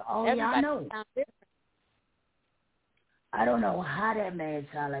 Oh yeah, Everybody I know. sounds different. I don't know how that man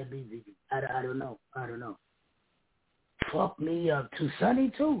sound like BZB. I don't know. Fuck me up to Sonny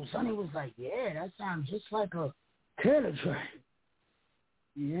too. Sonny was like, yeah, that sounds just like a Taylor track.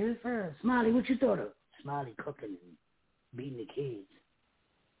 Yes, sir. Smiley, what you thought of? Smiley cooking and beating the kids.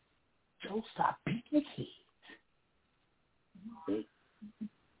 Joe, stop beating the kids.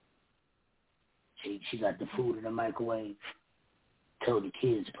 She got the food in the microwave. Told the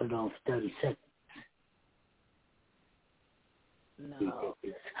kids to put it on for 30 seconds. No.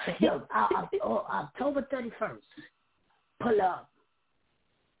 Yo, October 31st. Pull up.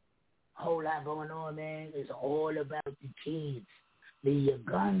 Whole lot going on, man. It's all about the kids. Leave your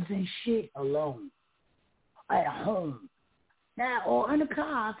guns and shit alone. At home. Now, or in the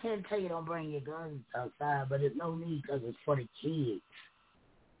car, I can't tell you don't bring your guns outside, but there's no need because it's for the kids.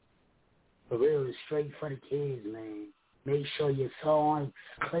 For real, it's straight for the kids, man. Make sure your song's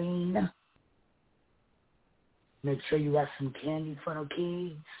clean. Make sure you got some candy for the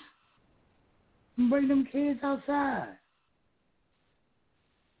kids. Bring them kids outside.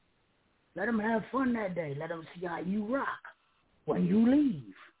 Let them have fun that day. Let them see how you rock when you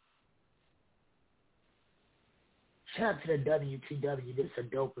leave. Shout out to the WTW. This is a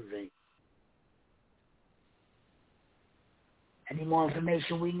dope event. Any more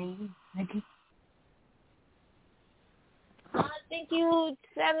information we need, Nikki? I think you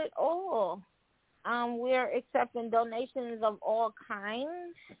said it all. We're accepting donations of all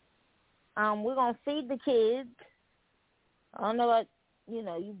kinds. We're going to feed the kids. I don't know about,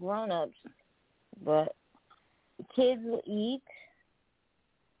 you grown-ups, but the kids will eat.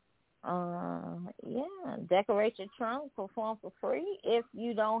 Decorate your trunk, perform for free. If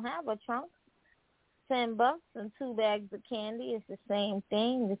you don't have a trunk, $10 and 2 bags of candy. It's the same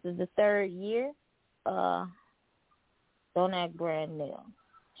thing. This is the 3rd year. Don't act brand new.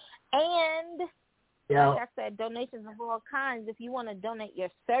 And like I said, donations of all kinds. If you want to donate your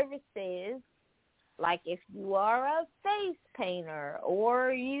services, like if you are a face painter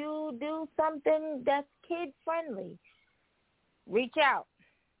or you do something that's kid-friendly, reach out.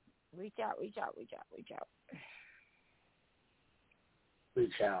 Reach out.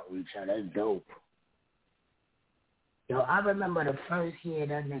 That's dope. Yo, I remember the first year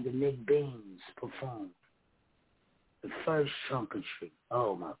that nigga Nick Beans performed. The first Trunk or Treat.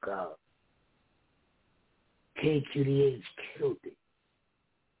 Oh, my God. KQDH killed it.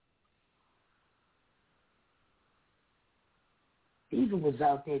 Eva was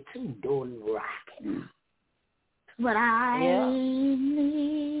out there, too, doing rocking. But I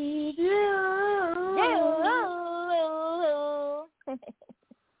need you.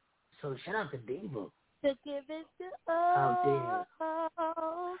 So shout out to Diva. To give it to out there.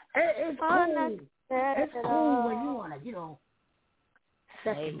 It's cool. It's cool when you want to,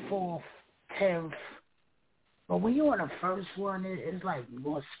 2nd, 4th, 10th. But when you on the first one, it's like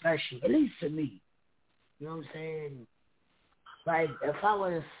more special, at least to me. You know what I'm saying? Like, if I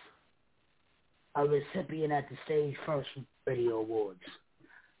was a recipient at the Stage First Radio Awards,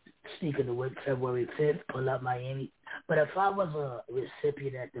 speaking of which, February 5th, pull up Miami. But if I was a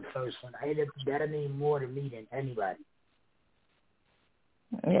recipient at the first one, that'd mean more to me than anybody.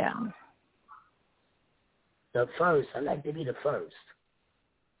 Yeah. The first. I like to be the first.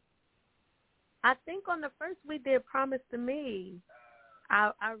 I think on the first we did Promise to Me.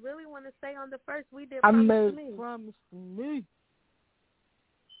 I really want to say on the first we did Promise to Me. Promise to Me.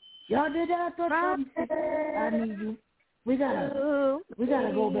 Y'all did that? I need you. We gotta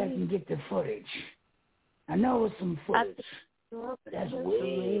go back and get the footage. I know it's some footage. But that's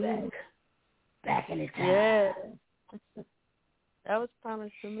way back in the time. Yeah. That was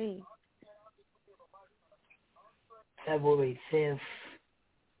Promise to Me. February 5th.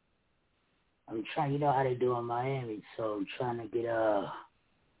 I'm trying, you know how they do in Miami, so I'm trying to get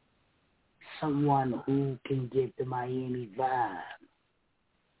someone who can get the Miami vibe,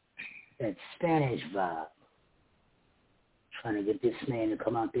 that Spanish vibe. Trying to get this man to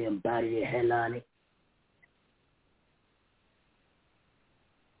come out there and body the hell on it.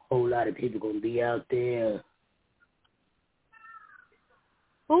 Whole lot of people gonna be out there.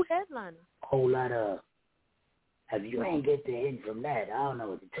 Who headlining? Whole lot of. If you ain't get the hint from that, I don't know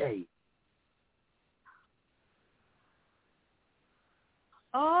what to tell you.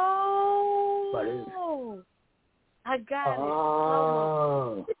 Oh, I got it.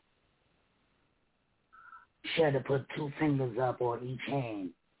 Oh. She had to put 2 fingers up on each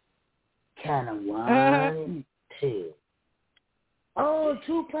hand. Count them 1, 2. Oh,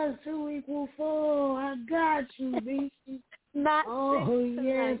 2 + 2 = 4. I got you, bitch. Not oh, 6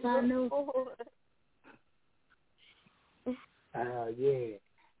 yes, I know. 4. Yeah.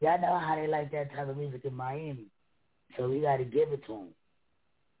 Y'all know how they like that type of music in Miami. So we got to give it to them.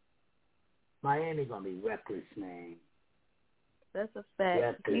 Miami going to be reckless, man. That's a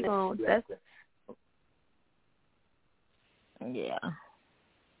fact. Reckless. Yeah.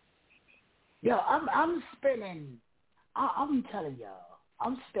 Yo, I'm spending. I'm telling y'all,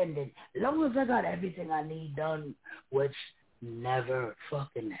 I'm spending. As long as I got everything I need done, which never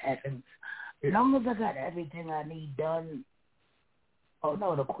fucking happens. As long as I got everything I need done. Oh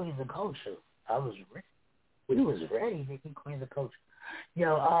no, the Queens of Culture. I was ready. We was ready, Nikki. Queens of Culture.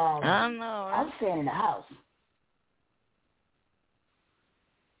 Yo, I know. Right? I'm staying in the house.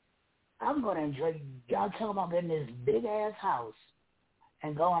 I'm gonna enjoy. Y'all talking about getting this big ass house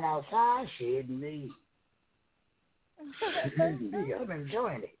and going outside. Shit, me. I'm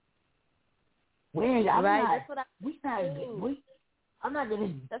enjoying it. I'm not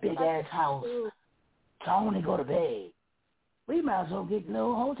getting this big ass house to only go to bed. We might as well get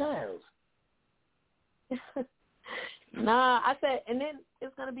little hotels. Nah, I said, and then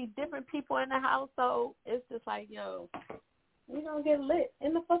it's gonna be different people in the house, so it's just like, yo, we gonna get lit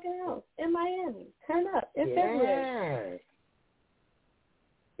in the fucking house in Miami. Turn up. It's February.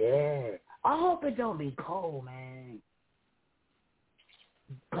 Yeah. I hope it don't be cold, man.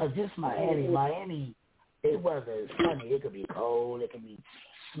 Cause this Miami, it weather is funny. It could be cold. It could be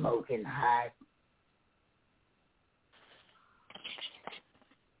smoking hot.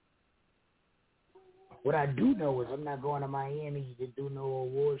 What I do know is I'm not going to Miami to do no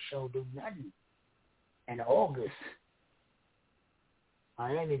award show, do nothing. In August,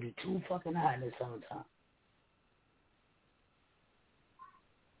 Miami be too fucking hot in the summertime.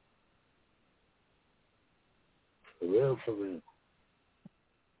 For real.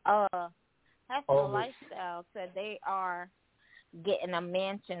 National Lifestyle said they are getting a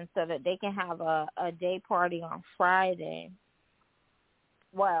mansion so that they can have a day party on Friday.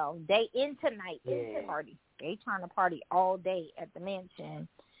 Well, day into night into party. They trying to party all day at the mansion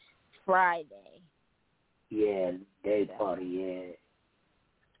Friday. Yeah, day party, yeah.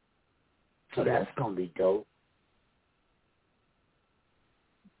 So that's going to be dope.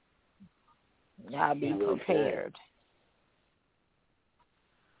 Y'all be prepared.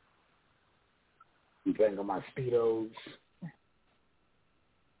 I'm drinking my Speedos.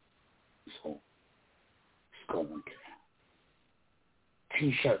 So, it's going to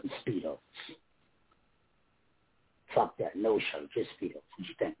T-shirt and Speedos. Fuck that, no shirt, just Speedos. What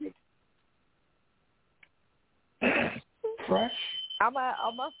you think, nigga? Fresh? I'm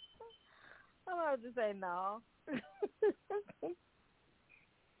about to say no.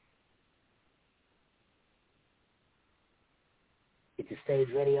 Get the stage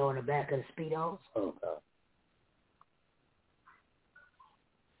radio on the back of the Speedos? Oh, God.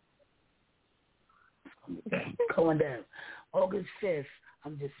 Going down. August 5th,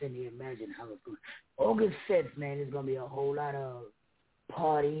 I'm just sitting here imagining how it's going. August 5th, man, there's going to be a whole lot of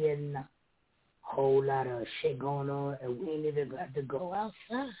partying, whole lot of shit going on, and we ain't even got to go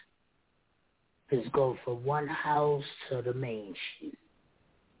outside. Just go from one house to the main street.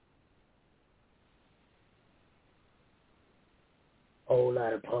 Whole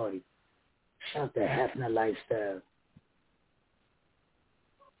lot of party. Shout to Hefner Lifestyle.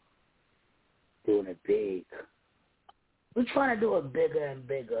 doing it big. We're trying to do it bigger and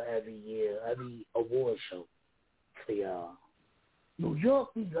bigger every year, every award show for y'all. New York,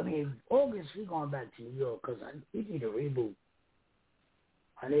 August, we're going back to New York because we need a reboot.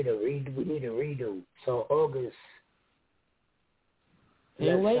 We need a redo. So August,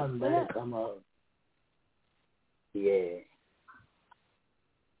 let something better come up. Yeah.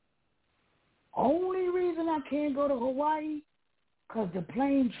 Only reason I can't go to Hawaii, because the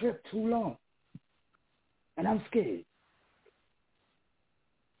plane trip too long. And I'm scared.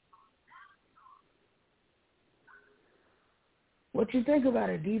 What you think about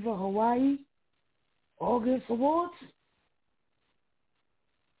it, Diva? Hawaii? August awards?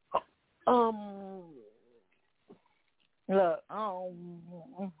 Look,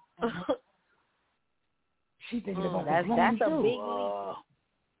 she thinking about that's the plane a too. big leap.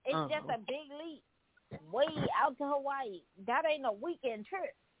 It's just a big leap. Way out to Hawaii. That ain't a weekend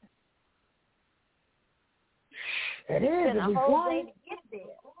trip. It is. Spend a whole day to get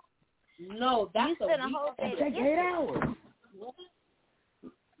there. No, that's you spend a whole day to take get 8 there. hours.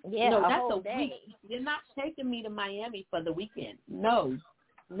 Yeah, no, a that's whole a day. week. You're not taking me to Miami for the weekend. No.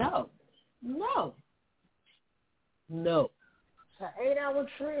 It's an 8-hour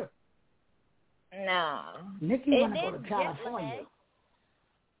trip. No. Nikki want to go to California.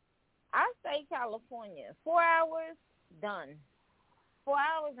 I say California. 4 hours, done. 4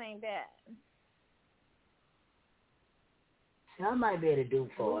 hours ain't bad. See, I might be able to do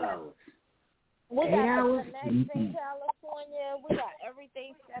 4 hours. We 8 got hours? the connection in California. We got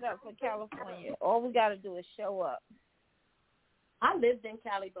everything set up for California. All we got to do is show up. I lived in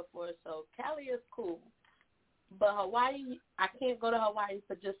Cali before, so Cali is cool. But Hawaii, I can't go to Hawaii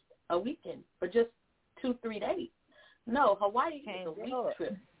for just a weekend, for just 2-3 days. No, Hawaii is a week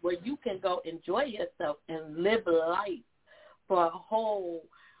trip where you can go enjoy yourself and live life for a whole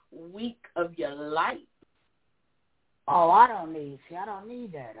week of your life. Oh, I don't need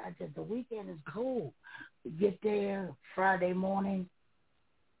that. The weekend is cool. You get there Friday morning,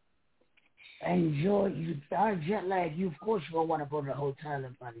 enjoy. Our jet lag, of course you're going to want to go to the hotel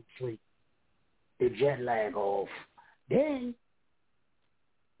and probably sleep. The jet lag off. Then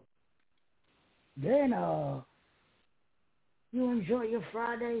you enjoy your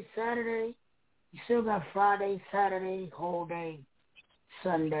Friday, Saturday. You still got Friday, Saturday, whole day,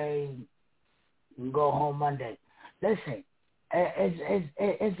 Sunday, and go home Monday. Listen,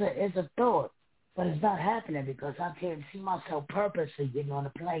 it's a thought, but it's not happening because I can't see myself purposely getting on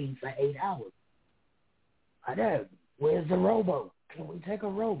a plane for 8 hours. I know. Where's the rowboat? Can we take a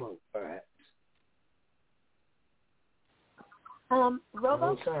rowboat, perhaps?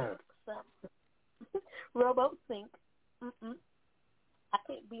 Rowboat. No, Rowboat sink. I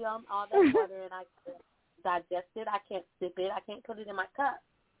can't be on all that water and I can't digest it. I can't sip it. I can't put it in my cup.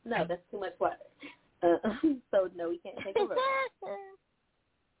 No, that's too much water. So no, we can't take a rowboat.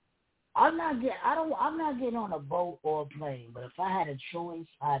 I'm not getting on a boat or a plane, but if I had a choice,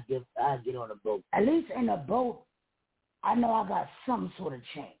 I'd get on a boat. At least in a boat, I know I got some sort of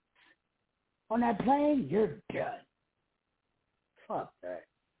chance. On that plane, you're done. Fuck that.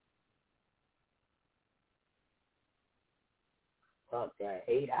 Fuck that.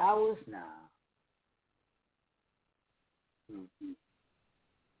 8 hours? Nah.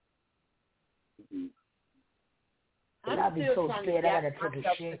 I'd be so scared I gotta take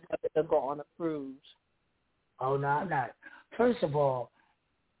a shit to go on a cruise. Oh no, I'm not. First of all,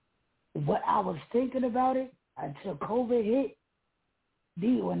 what I was thinking about it until COVID hit,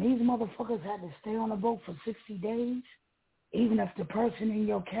 when these motherfuckers had to stay on a boat for 60 days, even if the person in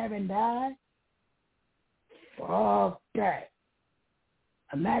your cabin died, fuck that.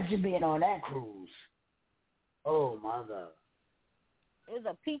 Imagine being on that cruise. Oh my God. It was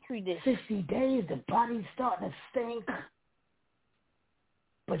a petri dish. 60 days, the body's starting to stink.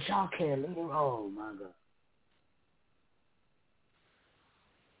 But y'all can't leave it. Oh my God.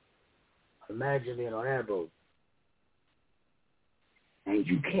 Imagine being on that boat. And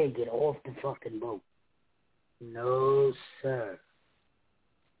you can't get off the fucking boat. No, sir.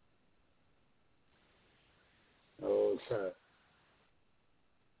 No, sir.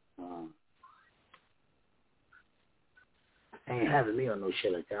 Ain't having me on no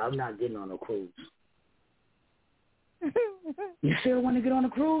shit like that. I'm not getting on a cruise. You still want to get on a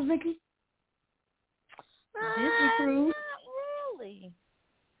cruise, Nikki? Disney cruise? Not really.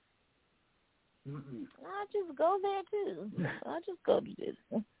 I'll just go there too. I'll just go to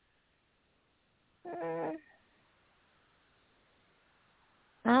Disney.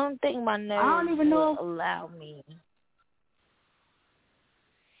 I don't think my nerves will allow me.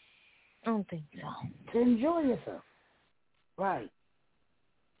 I don't think so. To enjoy yourself. Right.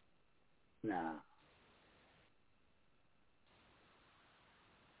 Nah.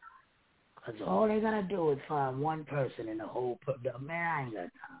 Because all they gotta do is find one person in the whole... Man, I ain't got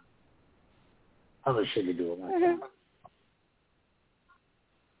time. I have shit to do with my time.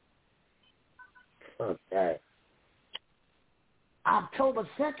 Fuck that. October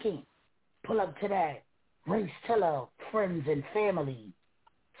 2nd, pull up to that Race Tiller, friends and family.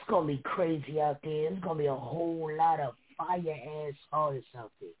 It's going to be crazy out there. There's going to be a whole lot of fire-ass artists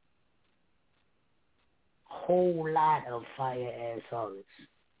out there. Whole lot of fire-ass artists.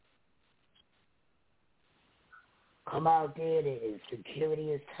 Come out there, the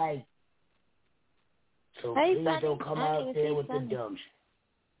security is tight. So please don't come out there with the dumb shit.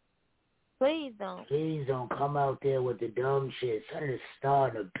 Please don't. Please don't come out there with the dumb shit. Son is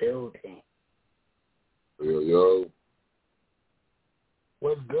starting a building. Yo.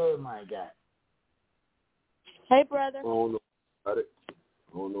 What's good, my guy? Hey, brother. I don't know about it. I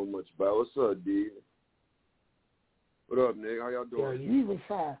don't know much about it. What's up, D? What up, Nick? How y'all doing? Yo,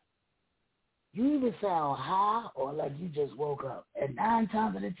 you either sound high or like you just woke up. And 9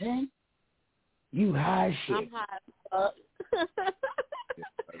 times out of 10, you high as shit. I'm high as fuck.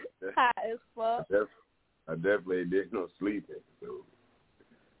 High as fuck. I definitely did no sleeping. So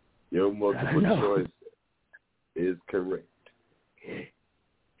your multiple choice is correct.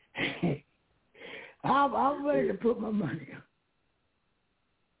 I'm ready to put my money on.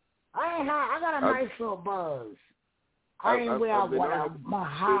 I ain't high. I got a nice little buzz. I ain't where I want my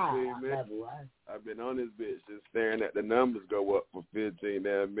high level. I've been on this bitch just staring at the numbers go up for 15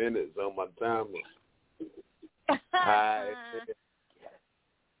 damn minutes on my timer. I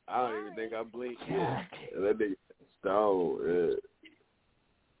don't even think I blinked yet. That nigga stone.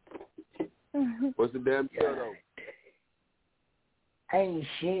 What's the damn show though? Hey,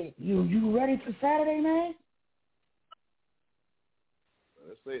 shit. You ready for Saturday, man?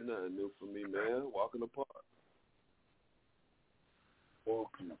 This ain't nothing new for me, man. Walk in the park.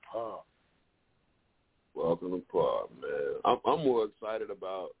 Walk in the park. Walk in the park, man. I'm more excited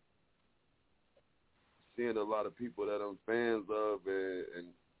about seeing a lot of people that I'm fans of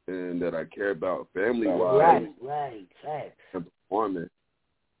and that I care about family-wise. Right. Facts. And performing.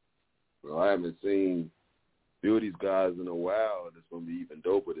 Well, I haven't seen few of these guys in a while. It's going to be even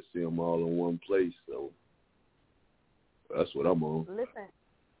doper to see them all in one place. So that's what I'm on. Listen,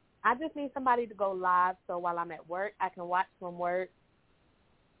 I just need somebody to go live so while I'm at work, I can watch from work.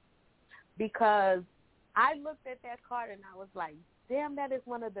 Because I looked at that card and I was like, damn, that is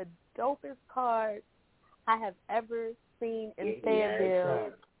one of the dopest cards I have ever seen in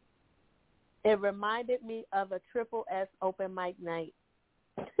Fayetteville. It reminded me of a Triple S open mic night.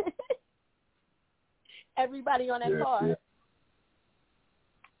 Everybody on that card.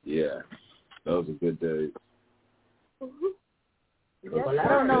 Yeah, that was a good day. Well, I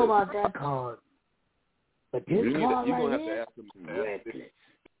don't know about that card, but this card right here, reckless.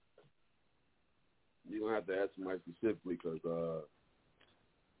 You're going to have to ask somebody specifically because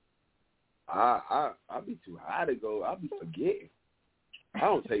I be too high to go. I be forgetting. I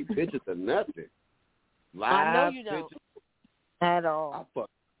don't take pictures of nothing. Live I know you don't. pictures. At all. I fuck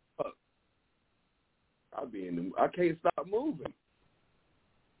up. I be in the. I can't stop moving.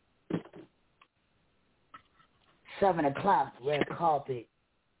 7 o'clock, red carpet.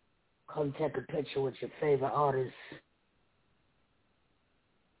 Come take a picture with your favorite artist.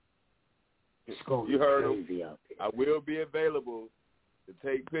 It's going to be crazy out there. I will be available to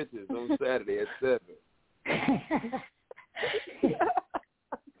take pictures on Saturday at 7.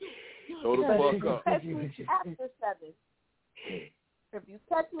 Go the fuck up. After 7. If you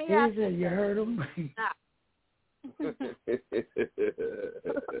touch me after 7. You heard him?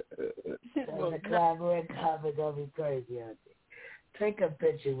 7 o'clock, red carpet, gonna be crazy out there. Take a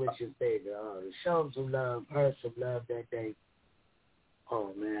picture with your favorite artist. Show them some love, her some love that day.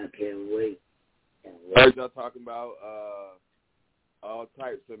 Oh, man, I can't wait. Heard y'all talking about all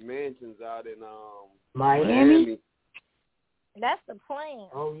types of mansions out in Miami. That's the plan.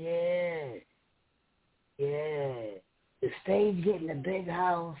 Oh yeah. The stage getting a big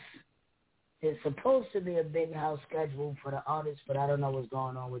house. It's supposed to be a big house scheduled for the artists, but I don't know what's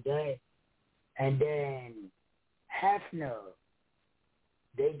going on with that. And then Hefner,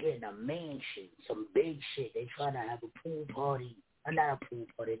 they getting a mansion, some big shit. They trying to have a pool party. Not a pool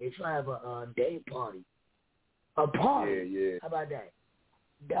party. They try to have a day party. A party. Yeah. How about that?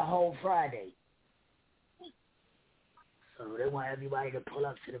 The whole Friday. So they want everybody to pull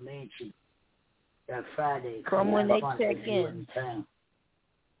up to the mansion that Friday. From when they check in. From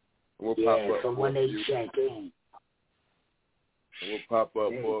when they check in. We'll pop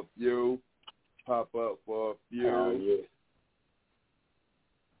up for a few.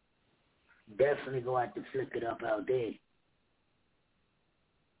 Definitely go out to flick it up out there.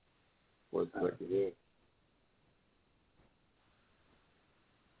 What's out there?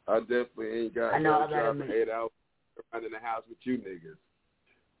 I definitely ain't got no driving 8 hours around in the house with you niggas.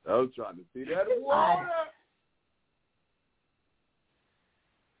 I was trying to see that water.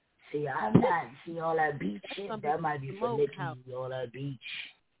 See, I'm not. See, all that beach shit, that might be for Nikki. All that beach,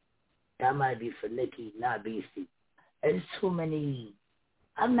 that might be for Nikki, not Beastie. There's too many.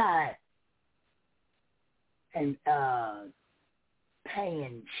 I'm not. And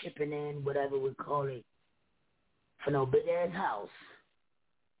paying, shipping in, whatever we call it, for no big ass house.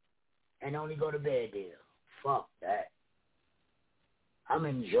 And only go to bed there. Fuck that. I'm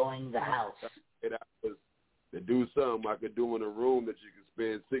enjoying the house. To do something I could do in a room that you can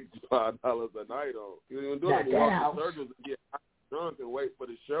spend $65 a night on. You don't do it in walking circles and get drunk and wait for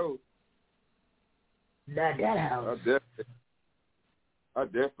the show. Not that house. I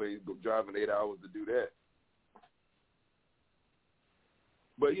definitely go driving 8 hours to do that.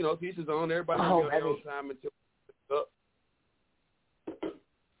 But you know, teachers on everybody on their own time until it's up.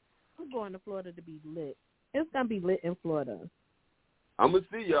 I'm going to Florida to be lit. It's gonna be lit in Florida. I'm gonna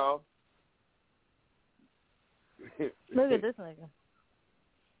see y'all. Look at this nigga.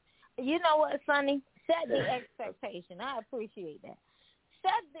 You know what, Sonny? Set the expectation. I appreciate that.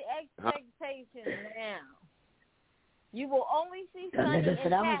 Set the expectation now. You will only see Sonny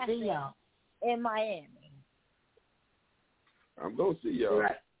in Miami. I'm gonna see y'all.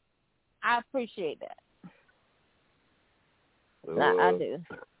 Right. I appreciate that. I do.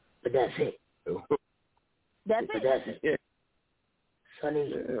 But that's it. That's it. Yeah.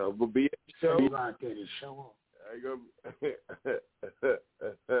 Sonny, we'll be at the show. Sonny out there to show up.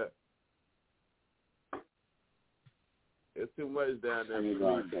 It's too much down there.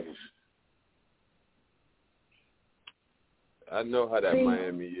 I know how that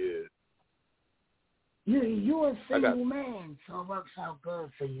Miami is. You're a single man, so it works out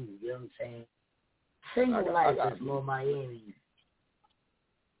good for you. You know what I'm saying? Single life is more Miami.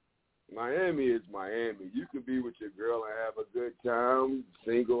 Miami is Miami. You can be with your girl and have a good time.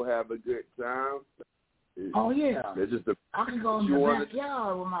 Single, have a good time. Oh, yeah. I can go in the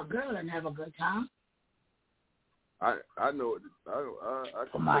backyard with my girl and have a good time. I know it. I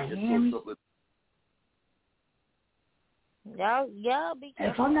can Miami. Y'all be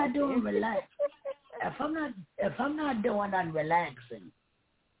careful. If I'm not doing relax, if I'm not doing nothing relaxing,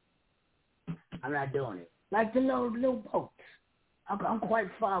 I'm not doing it. Like the little boats. I'm quite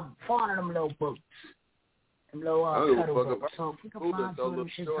fond of them little boats. Them little cuddle boats. So if you can find some of them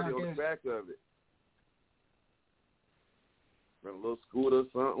shit out on there. the back of it. Run a little scooter or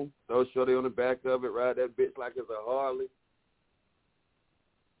something. Throw shorty on the back of it. Ride that bitch like it's a Harley.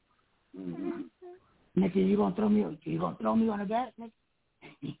 Mm-hmm. Nikki, you gonna throw me on the back, Nikki?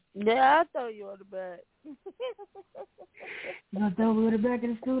 Yeah, I'll throw you on the back. You gonna throw me on the back of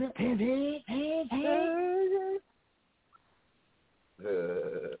the scooter? Hey.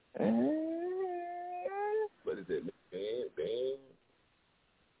 What is it? Bang.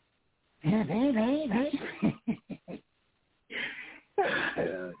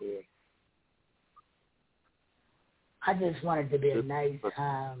 I just want it to be a nice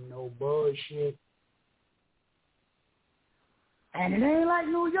time, no bullshit. And it ain't like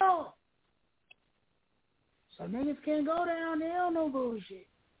New York. So niggas can't go down there on no bullshit.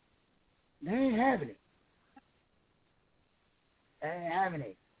 They ain't having it. I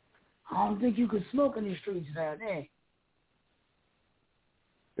don't think you could smoke in the streets down there.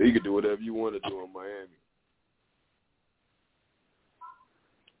 You can do whatever you want to do in Miami.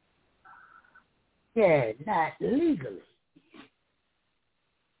 Yeah, not legally.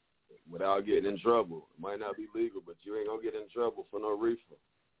 Without getting in trouble. It might not be legal, but you ain't going to get in trouble for no reefer.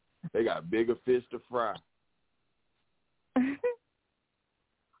 They got bigger fish to fry.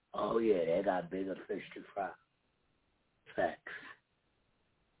 Oh, yeah, they got bigger fish to fry. Facts.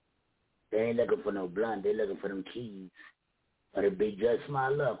 They ain't looking for no blunt. They looking for them keys. But it be just my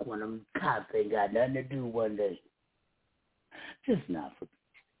luck when them cops ain't got nothing to do one day. Just not for.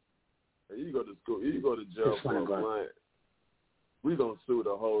 You go to school. You go to jail for a blunt. We gonna sue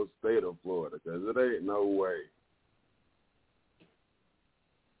the whole state of Florida because it ain't no way.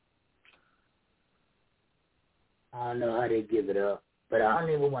 I don't know how they give it up, but I don't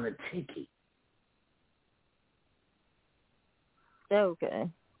even want a ticket. Okay.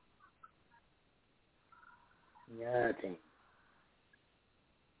 Nothing.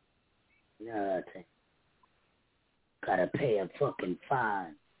 Gotta pay a fucking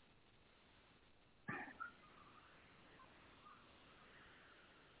fine.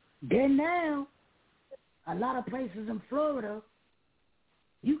 Then now, a lot of places in Florida,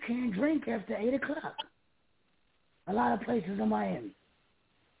 You can't drink after 8 o'clock. A lot of places in Miami.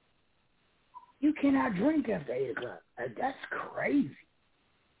 You cannot drink after 8 o'clock. That's crazy.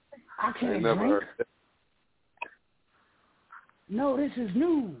 I can't never drink. heard that. No, this is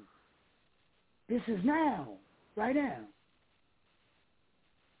new. This is now. Right now.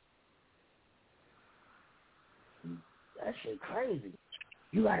 That shit crazy.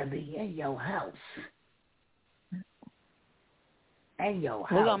 You gotta be in your house. In your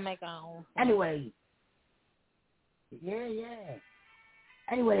house. We're gonna make our own. Anyway. Yeah.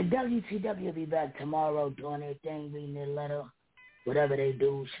 Anyway, the WTW will be back tomorrow doing their thing, reading their letter, whatever they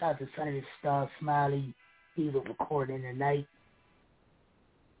do. Shout out to Sonny the Star, Smiley. He was recording tonight.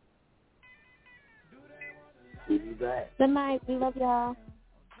 We'll be back. Good night. We love y'all.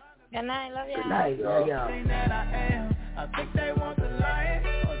 Good night. Love y'all. Good night. Love y'all. I think they want the lion,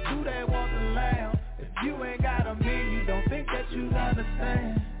 or do they want the lamb? If you ain't got a mean, you don't think that you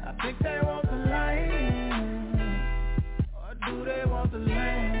understand. I think they want the lion, or do they want the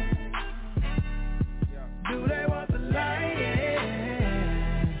lamb? Do they want the lion?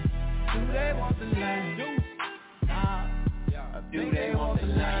 Do they want the lamb? Do they want the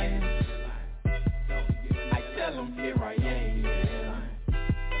lion? I tell them here I am.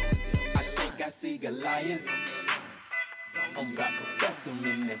 I think I see Goliath. I'm about to bust them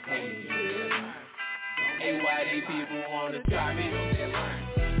in the head. Hey, why they people wanna try me?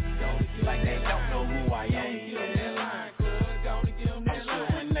 Like they don't know who I am. I'm sure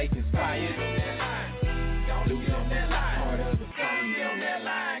when they conspire, losing part of the fun.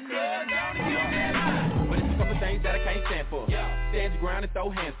 But it's a couple things that I can't stand for. Stand your ground and throw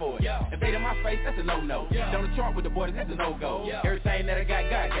hands for it. Invade in my face, that's a no-no. Down the chart with the boys, that's a no-go. Everything that I got,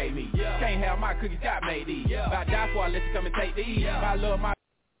 God gave me. Can't have my cookies, God made these. If I die for, I let you come and take these. If I love my